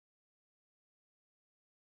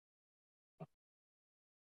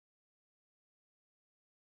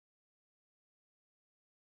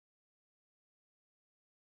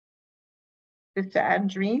 Sister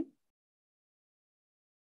Andreen?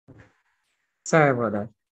 Sorry about that.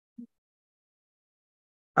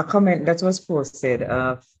 A comment that was posted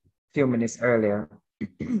a few minutes earlier.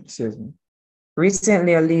 Excuse me.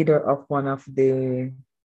 Recently, a leader of one of the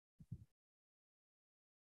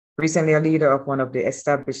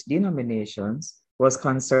established denominations was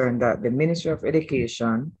concerned that the Ministry of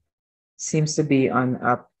Education seems to be on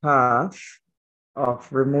a path of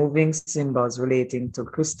removing symbols relating to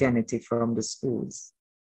Christianity from the schools.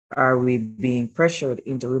 Are we being pressured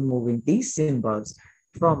into removing these symbols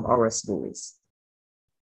from our schools?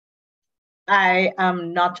 I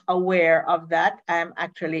am not aware of that. I'm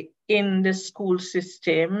actually in the school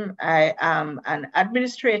system. I am an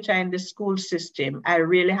administrator in the school system. I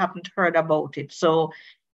really haven't heard about it. So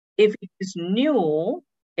if it is new,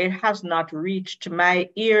 it has not reached my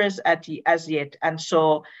ears as yet. And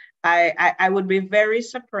so I would be very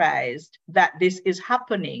surprised that this is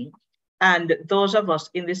happening. And those of us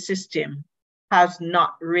in the system has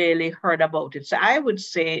not really heard about it. So I would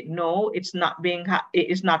say, no, it's not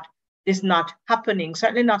happening,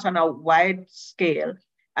 certainly not on a wide scale.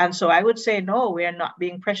 And so I would say, no, we are not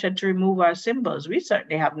being pressured to remove our symbols. We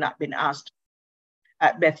certainly have not been asked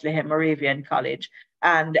at Bethlehem Moravian College.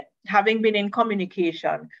 And having been in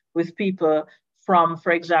communication with people from,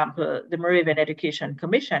 for example, the Moravian Education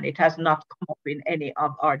Commission, it has not come up in any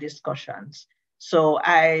of our discussions. So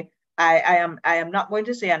I am not going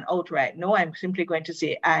to say an outright no. I'm simply going to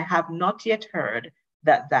say I have not yet heard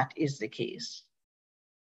that that is the case.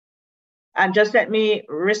 And just let me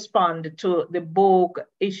respond to the Bogue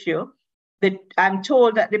issue. I'm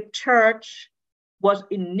told that the church was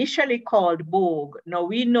initially called Bogue. Now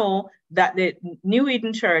we know that the New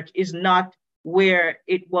Eden Church is not where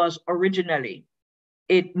it was originally.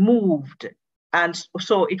 It moved. And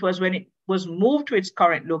so it was when it was moved to its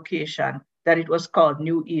current location that it was called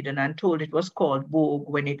New Eden, and told it was called Bogue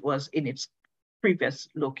when it was in its previous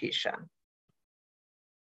location.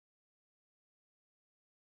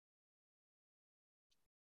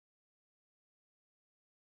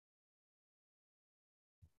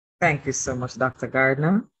 Thank you so much, Dr.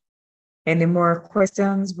 Gardner. Any more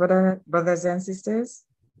questions, brothers and sisters?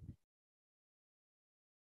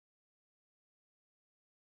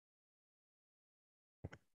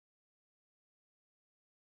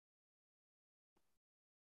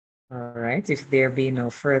 All right, if there be no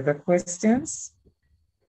further questions,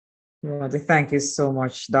 I want to thank you so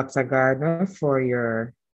much, Dr. Gardner, for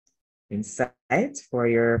your insight, for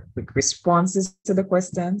your quick responses to the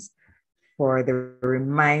questions, for the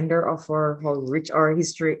reminder of how rich our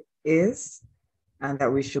history is, and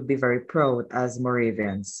that we should be very proud as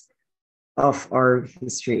Moravians of our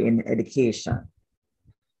history in education.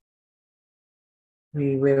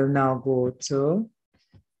 We will now go to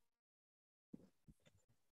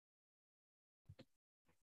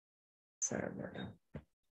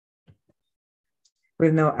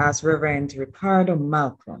we'll now ask Reverend Ricardo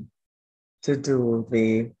Malcolm to do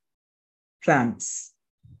the plants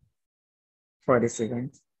for this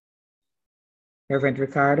event. Reverend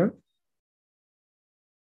Ricardo.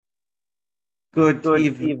 Good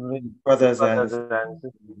evening, brothers and sisters,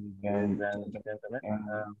 and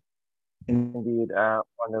gentlemen. Indeed, a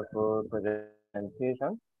wonderful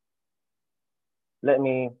presentation. Let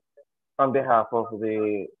me, on behalf of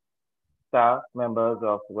the staff members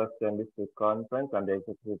of the Western District Conference and the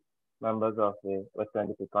executive members of the Western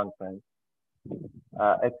District Conference,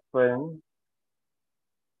 explain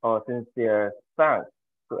our sincere thanks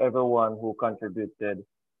to everyone who contributed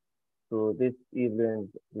to this evening's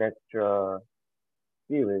lecture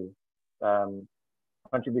series,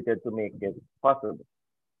 contributed to make it possible.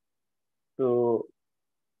 To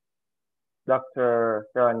Dr.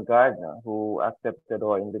 Sharon Gardner, who accepted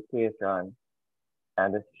our invitation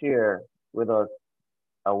and shared with us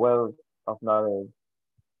a wealth of knowledge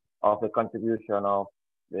of the contribution of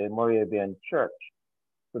the Moravian Church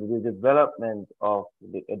to the development of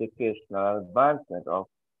the educational advancement of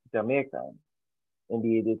Jamaicans.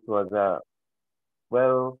 Indeed, it was a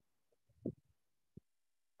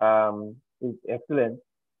excellent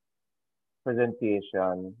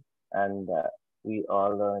presentation, and we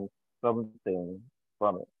all learned something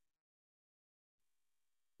from it.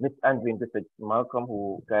 Ms. Andreen Malcolm,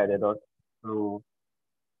 who guided us through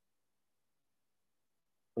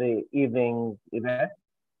the evening's event,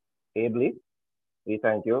 ably, we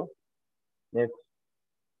thank you. Mrs.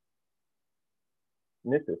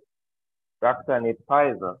 Roxanne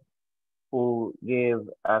Pizer, who gave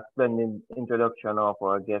a splendid introduction of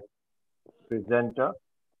our guest presenter,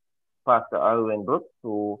 Pastor Alwyn Brooks,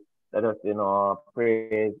 who led us in our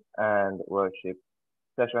praise and worship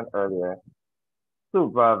session earlier. to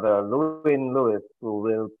Brother Lewin Lewis, who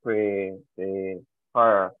will pray the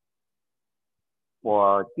prayer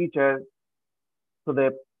for teachers, to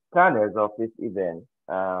the planners of this event,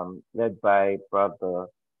 led by Brother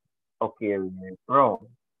O'Keefe Brown.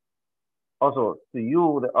 Also, to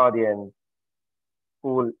you, the audience,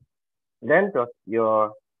 who lent us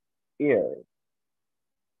your ears,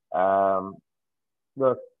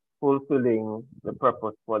 thus fulfilling the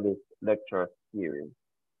purpose for this lecture series.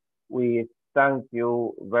 We thank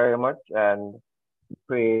you very much and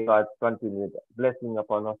pray God's continued blessing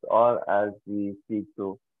upon us all as we seek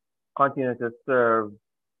to continue to serve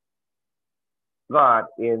God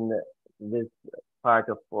in this part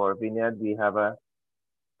of our vineyard. We have a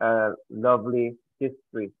lovely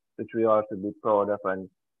history which we all should be proud of and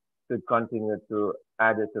should continue to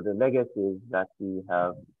add it to the legacies that we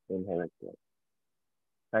have inherited.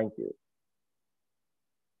 Thank you.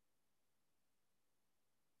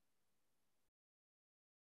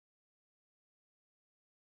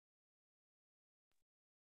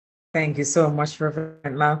 Thank you so much,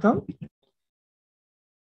 Reverend Malcolm.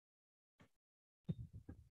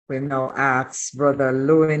 We now ask Brother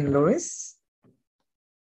Lewin Lewis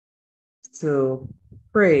to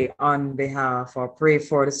pray on behalf or pray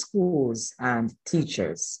for the schools and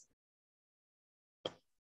teachers.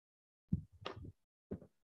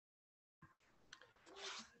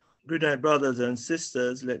 Good night, brothers and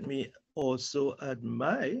sisters. Let me also add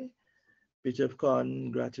my bit of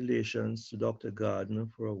congratulations to Dr. Gardner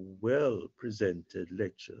for a well-presented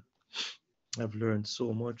lecture. I've learned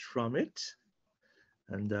so much from it,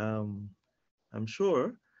 and I'm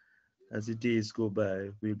sure as the days go by,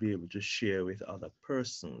 we'll be able to share with other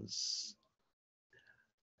persons.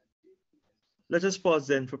 Let us pause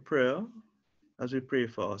then for prayer as we pray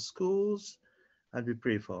for our schools and we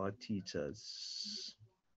pray for our teachers.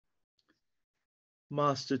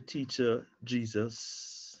 Master Teacher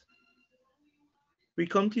Jesus, we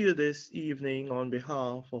come to you this evening on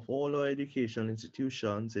behalf of all our educational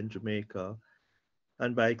institutions in Jamaica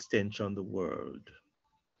and by extension the world.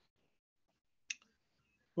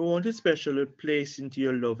 We want to especially place into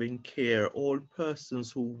your loving care all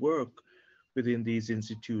persons who work within these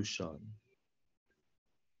institutions.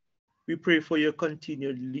 We pray for your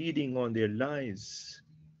continued leading on their lives.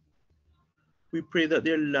 We pray that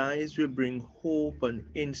their lives will bring hope and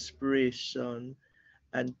inspiration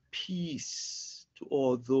and peace to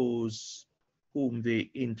all those whom they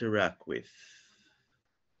interact with.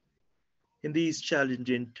 In these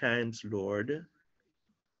challenging times, Lord,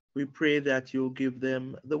 we pray that you'll give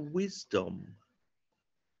them the wisdom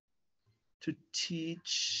to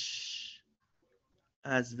teach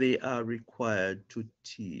as they are required to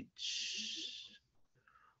teach.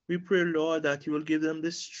 We pray, Lord, that you will give them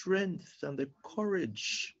the strength and the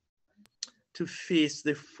courage to face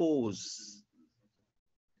the foes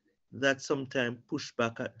that sometimes push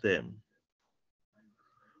back at them.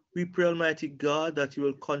 We pray, Almighty God, that you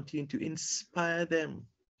will continue to inspire them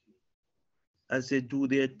as they do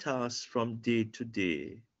their tasks from day to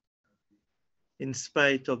day, in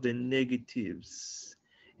spite of the negatives,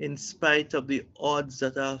 in spite of the odds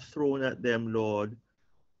that are thrown at them, Lord.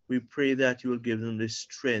 We pray that you will give them the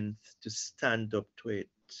strength to stand up to it.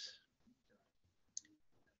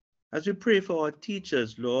 As we pray for our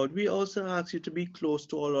teachers, Lord, we also ask you to be close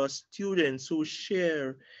to all our students who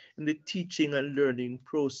share in the teaching and learning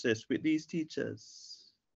process with these teachers.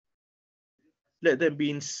 Let them be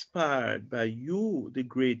inspired by you, the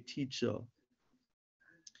great teacher.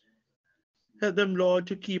 Help them, Lord,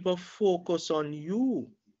 to keep a focus on you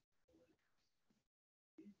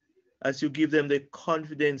as you give them the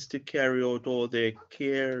confidence to carry out all their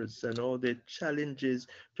cares and all their challenges,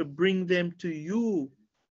 to bring them to you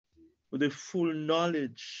with the full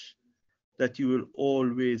knowledge that you will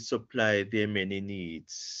always supply their many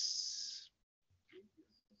needs.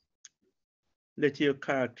 Let your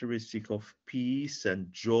characteristic of peace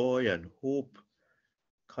and joy and hope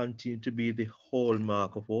continue to be the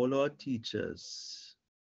hallmark of all our teachers.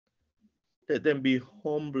 Let them be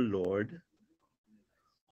humble, Lord.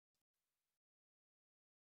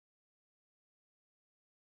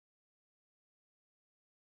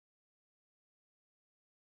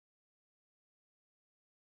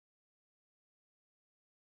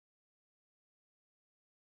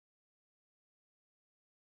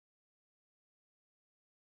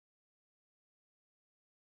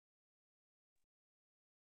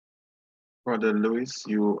 Brother Lewis,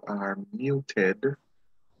 you are muted.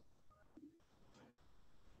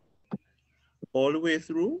 All the way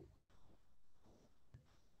through?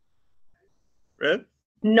 Right?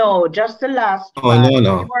 No, just the last Oh, part.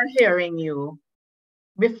 no. We were hearing you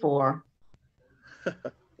before.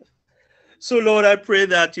 So, Lord, I pray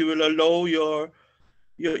that you will allow your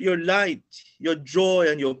light, your joy,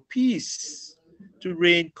 and your peace to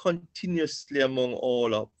reign continuously among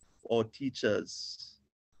all of our teachers.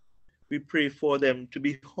 We pray for them to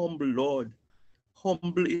be humble, Lord,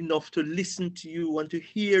 humble enough to listen to you and to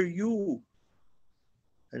hear you.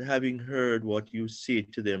 And having heard what you say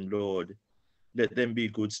to them, Lord, let them be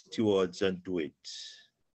good stewards and do it.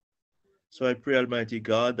 So I pray, Almighty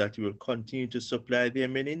God, that you will continue to supply their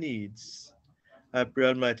many needs. I pray,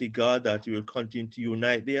 Almighty God, that you will continue to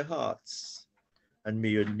unite their hearts. And may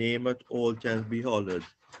your name at all times be honored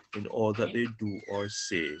in all that they do or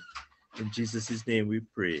say. In Jesus' name we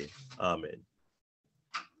pray. Amen.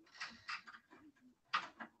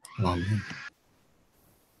 Amen.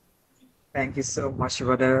 Thank you so much,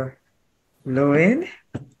 Brother Lowen.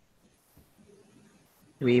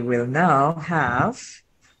 We will now have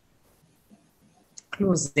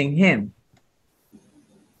closing hymn.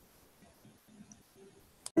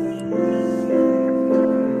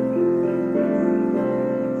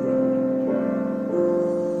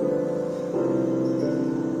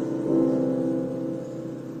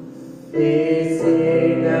 They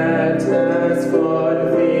say that has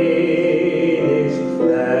fought finished,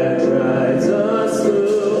 that drives us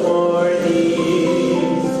to our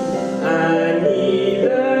knees, and he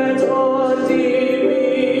that won't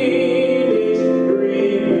diminish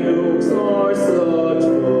rebukes our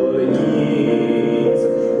slothful ease.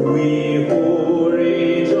 We who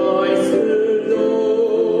rejoice to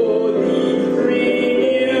know thee,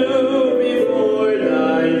 renew before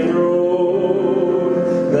thy throne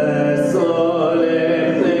the solemn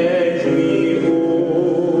pledge we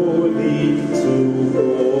owe thee, to go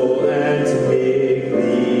and make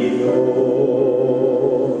thee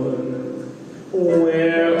known.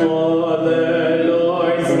 Where other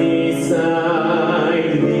lords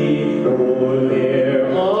beside thee hold their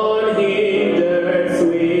unhindered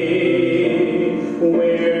sway,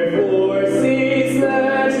 where forces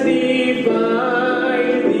that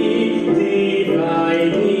divide thee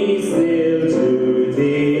still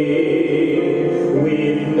today,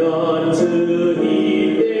 with none to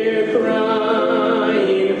heed their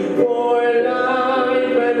crying for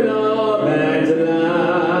life and love and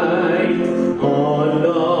light.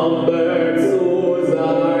 Unnumbered souls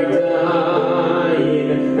are dying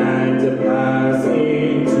and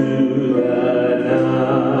passing to the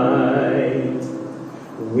night.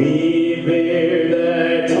 We bear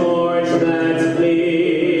the torch that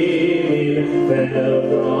flaming fell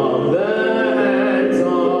from the hands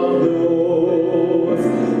of those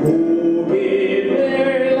who with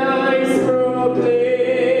their lives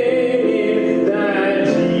proclaiming that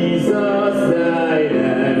Jesus died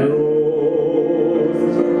and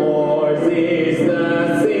rose. Ours is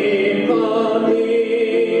the same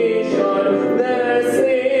commission, the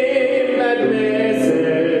same that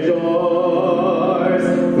message ours,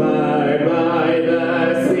 fired by the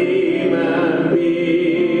same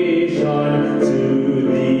ambition, to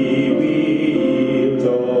thee we yield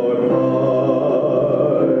our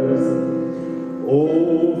hearts. O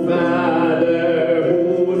Father, who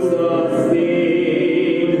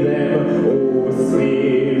sustained them, O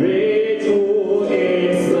Spirit, who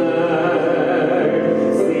inspired,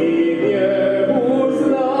 Savior, whose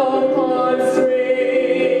love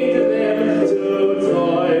constrained them to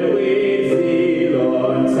toil with zeal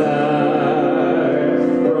untired,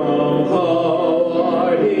 from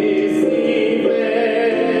cowardice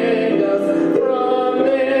defend us, from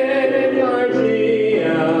lethargy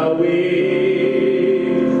away,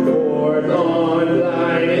 forth on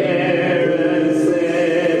thine errand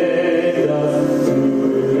send us, to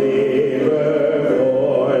labor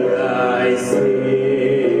for thy sake.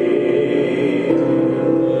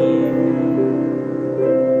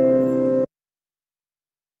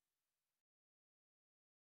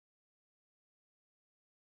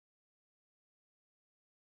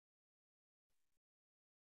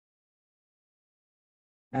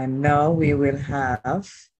 And now we will have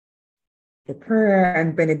the prayer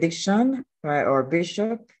and benediction by our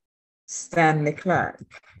Bishop, Stanley Clark.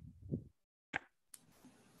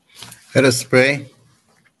 Let us pray.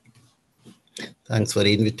 Thanks for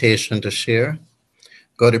the invitation to share.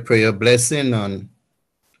 God, I pray your blessing on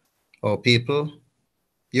our people,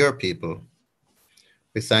 your people.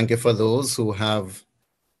 We thank you for those who have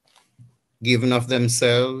given of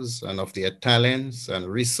themselves and of their talents and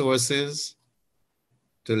resources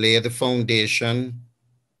to lay the foundation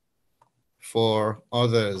for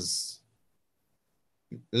others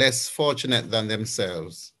less fortunate than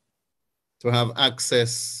themselves to have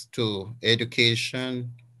access to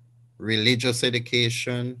education, religious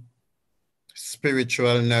education,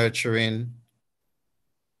 spiritual nurturing,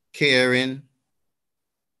 caring,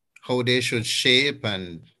 how they should shape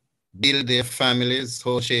and build their families,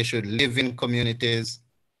 how they should live in communities,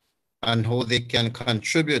 and how they can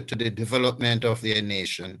contribute to the development of their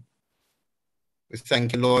nation. We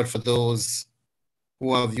thank you, Lord, for those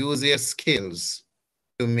who have used their skills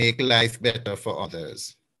to make life better for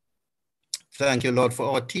others. Thank you, Lord, for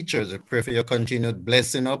our teachers. We pray for your continued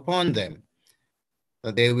blessing upon them,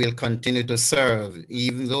 that they will continue to serve,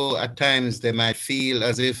 even though at times they might feel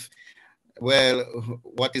as if, well,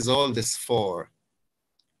 what is all this for?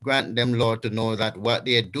 Grant them, Lord, to know that what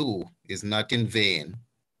they do is not in vain,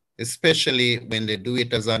 especially when they do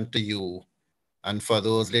it as unto you and for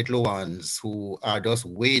those little ones who are just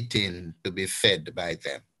waiting to be fed by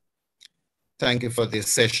them. Thank you for this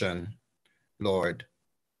session, Lord.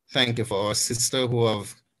 Thank you for our sister who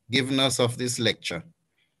have given us of this lecture.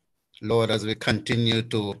 Lord, as we continue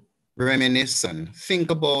to reminisce and think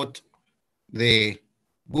about the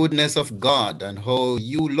goodness of God and how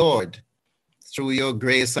you, Lord, through your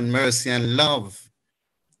grace and mercy and love,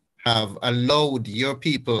 have allowed your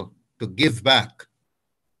people to give back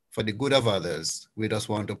for the good of others. We just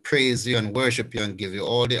want to praise you and worship you and give you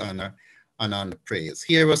all the honor and all the praise.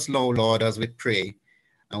 Hear us now, Lord, as we pray.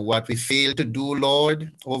 And what we fail to do,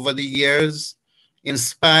 Lord, over the years,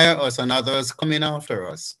 inspire us and others coming after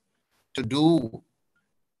us to do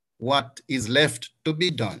what is left to be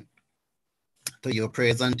done, to your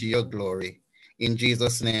praise and to your glory. In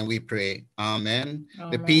Jesus' name we pray. Amen.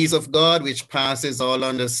 Amen. The peace of God, which passes all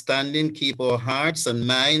understanding, keep our hearts and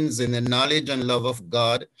minds in the knowledge and love of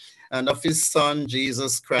God and of his Son,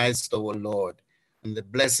 Jesus Christ, our Lord. And the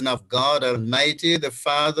blessing of God Almighty, the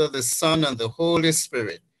Father, the Son, and the Holy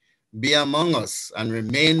Spirit be among us and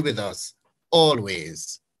remain with us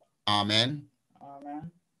always. Amen.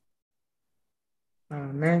 Amen.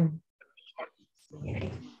 Amen.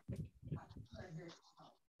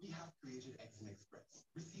 We have created Exim Express,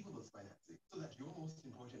 receivables financing, so that your most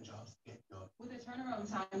important jobs get done. With a turnaround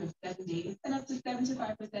time of 7 days and up to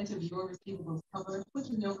 75% of your receivables covered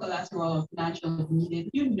with no collateral or financial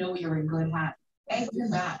needed, you know you're in good hands.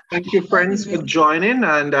 Thank you, friends, for joining,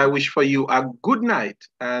 and I wish for you a good night.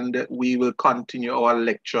 And we will continue our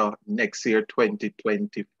lecture next year,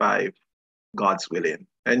 2025, God's willing.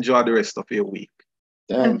 Enjoy the rest of your week.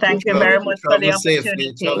 And thank you very much for the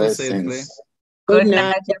opportunity. Blessings. Good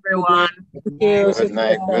night, everyone. Thank you. Good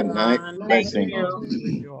night. Good night. Thank Blessings.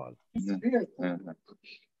 you.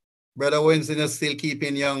 Brother Winston is still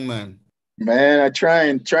keeping young, man. Man, I'm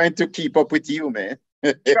trying to keep up with you, man.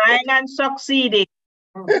 Trying and succeeding.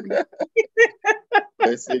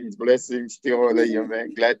 Blessings to all of you,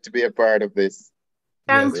 man. Glad to be a part of this.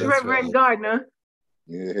 Thanks, Yes, Reverend right. Gardner.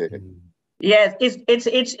 Yeah. Yes,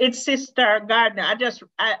 it's Sister Gardner.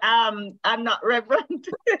 I'm not Reverend.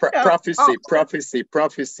 Prophecy.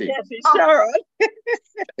 Yes, it's Sharon.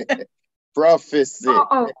 Prophecy.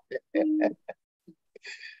 Oh.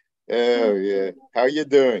 Oh yeah. How you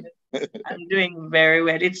doing? I'm doing very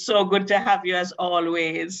well. It's so good to have you as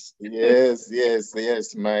always. Yes.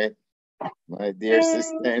 My dear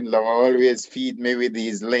sister-in-law always feed me with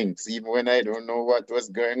these links. Even when I don't know what was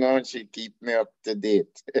going on, she keep me up to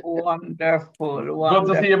date. Wonderful.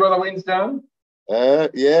 Good to see you, Brother Winston.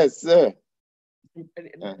 Yes, sir.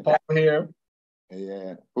 Paul here.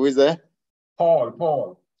 Yeah. Who is that?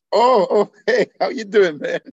 Paul. Oh, hey, how you doing, man?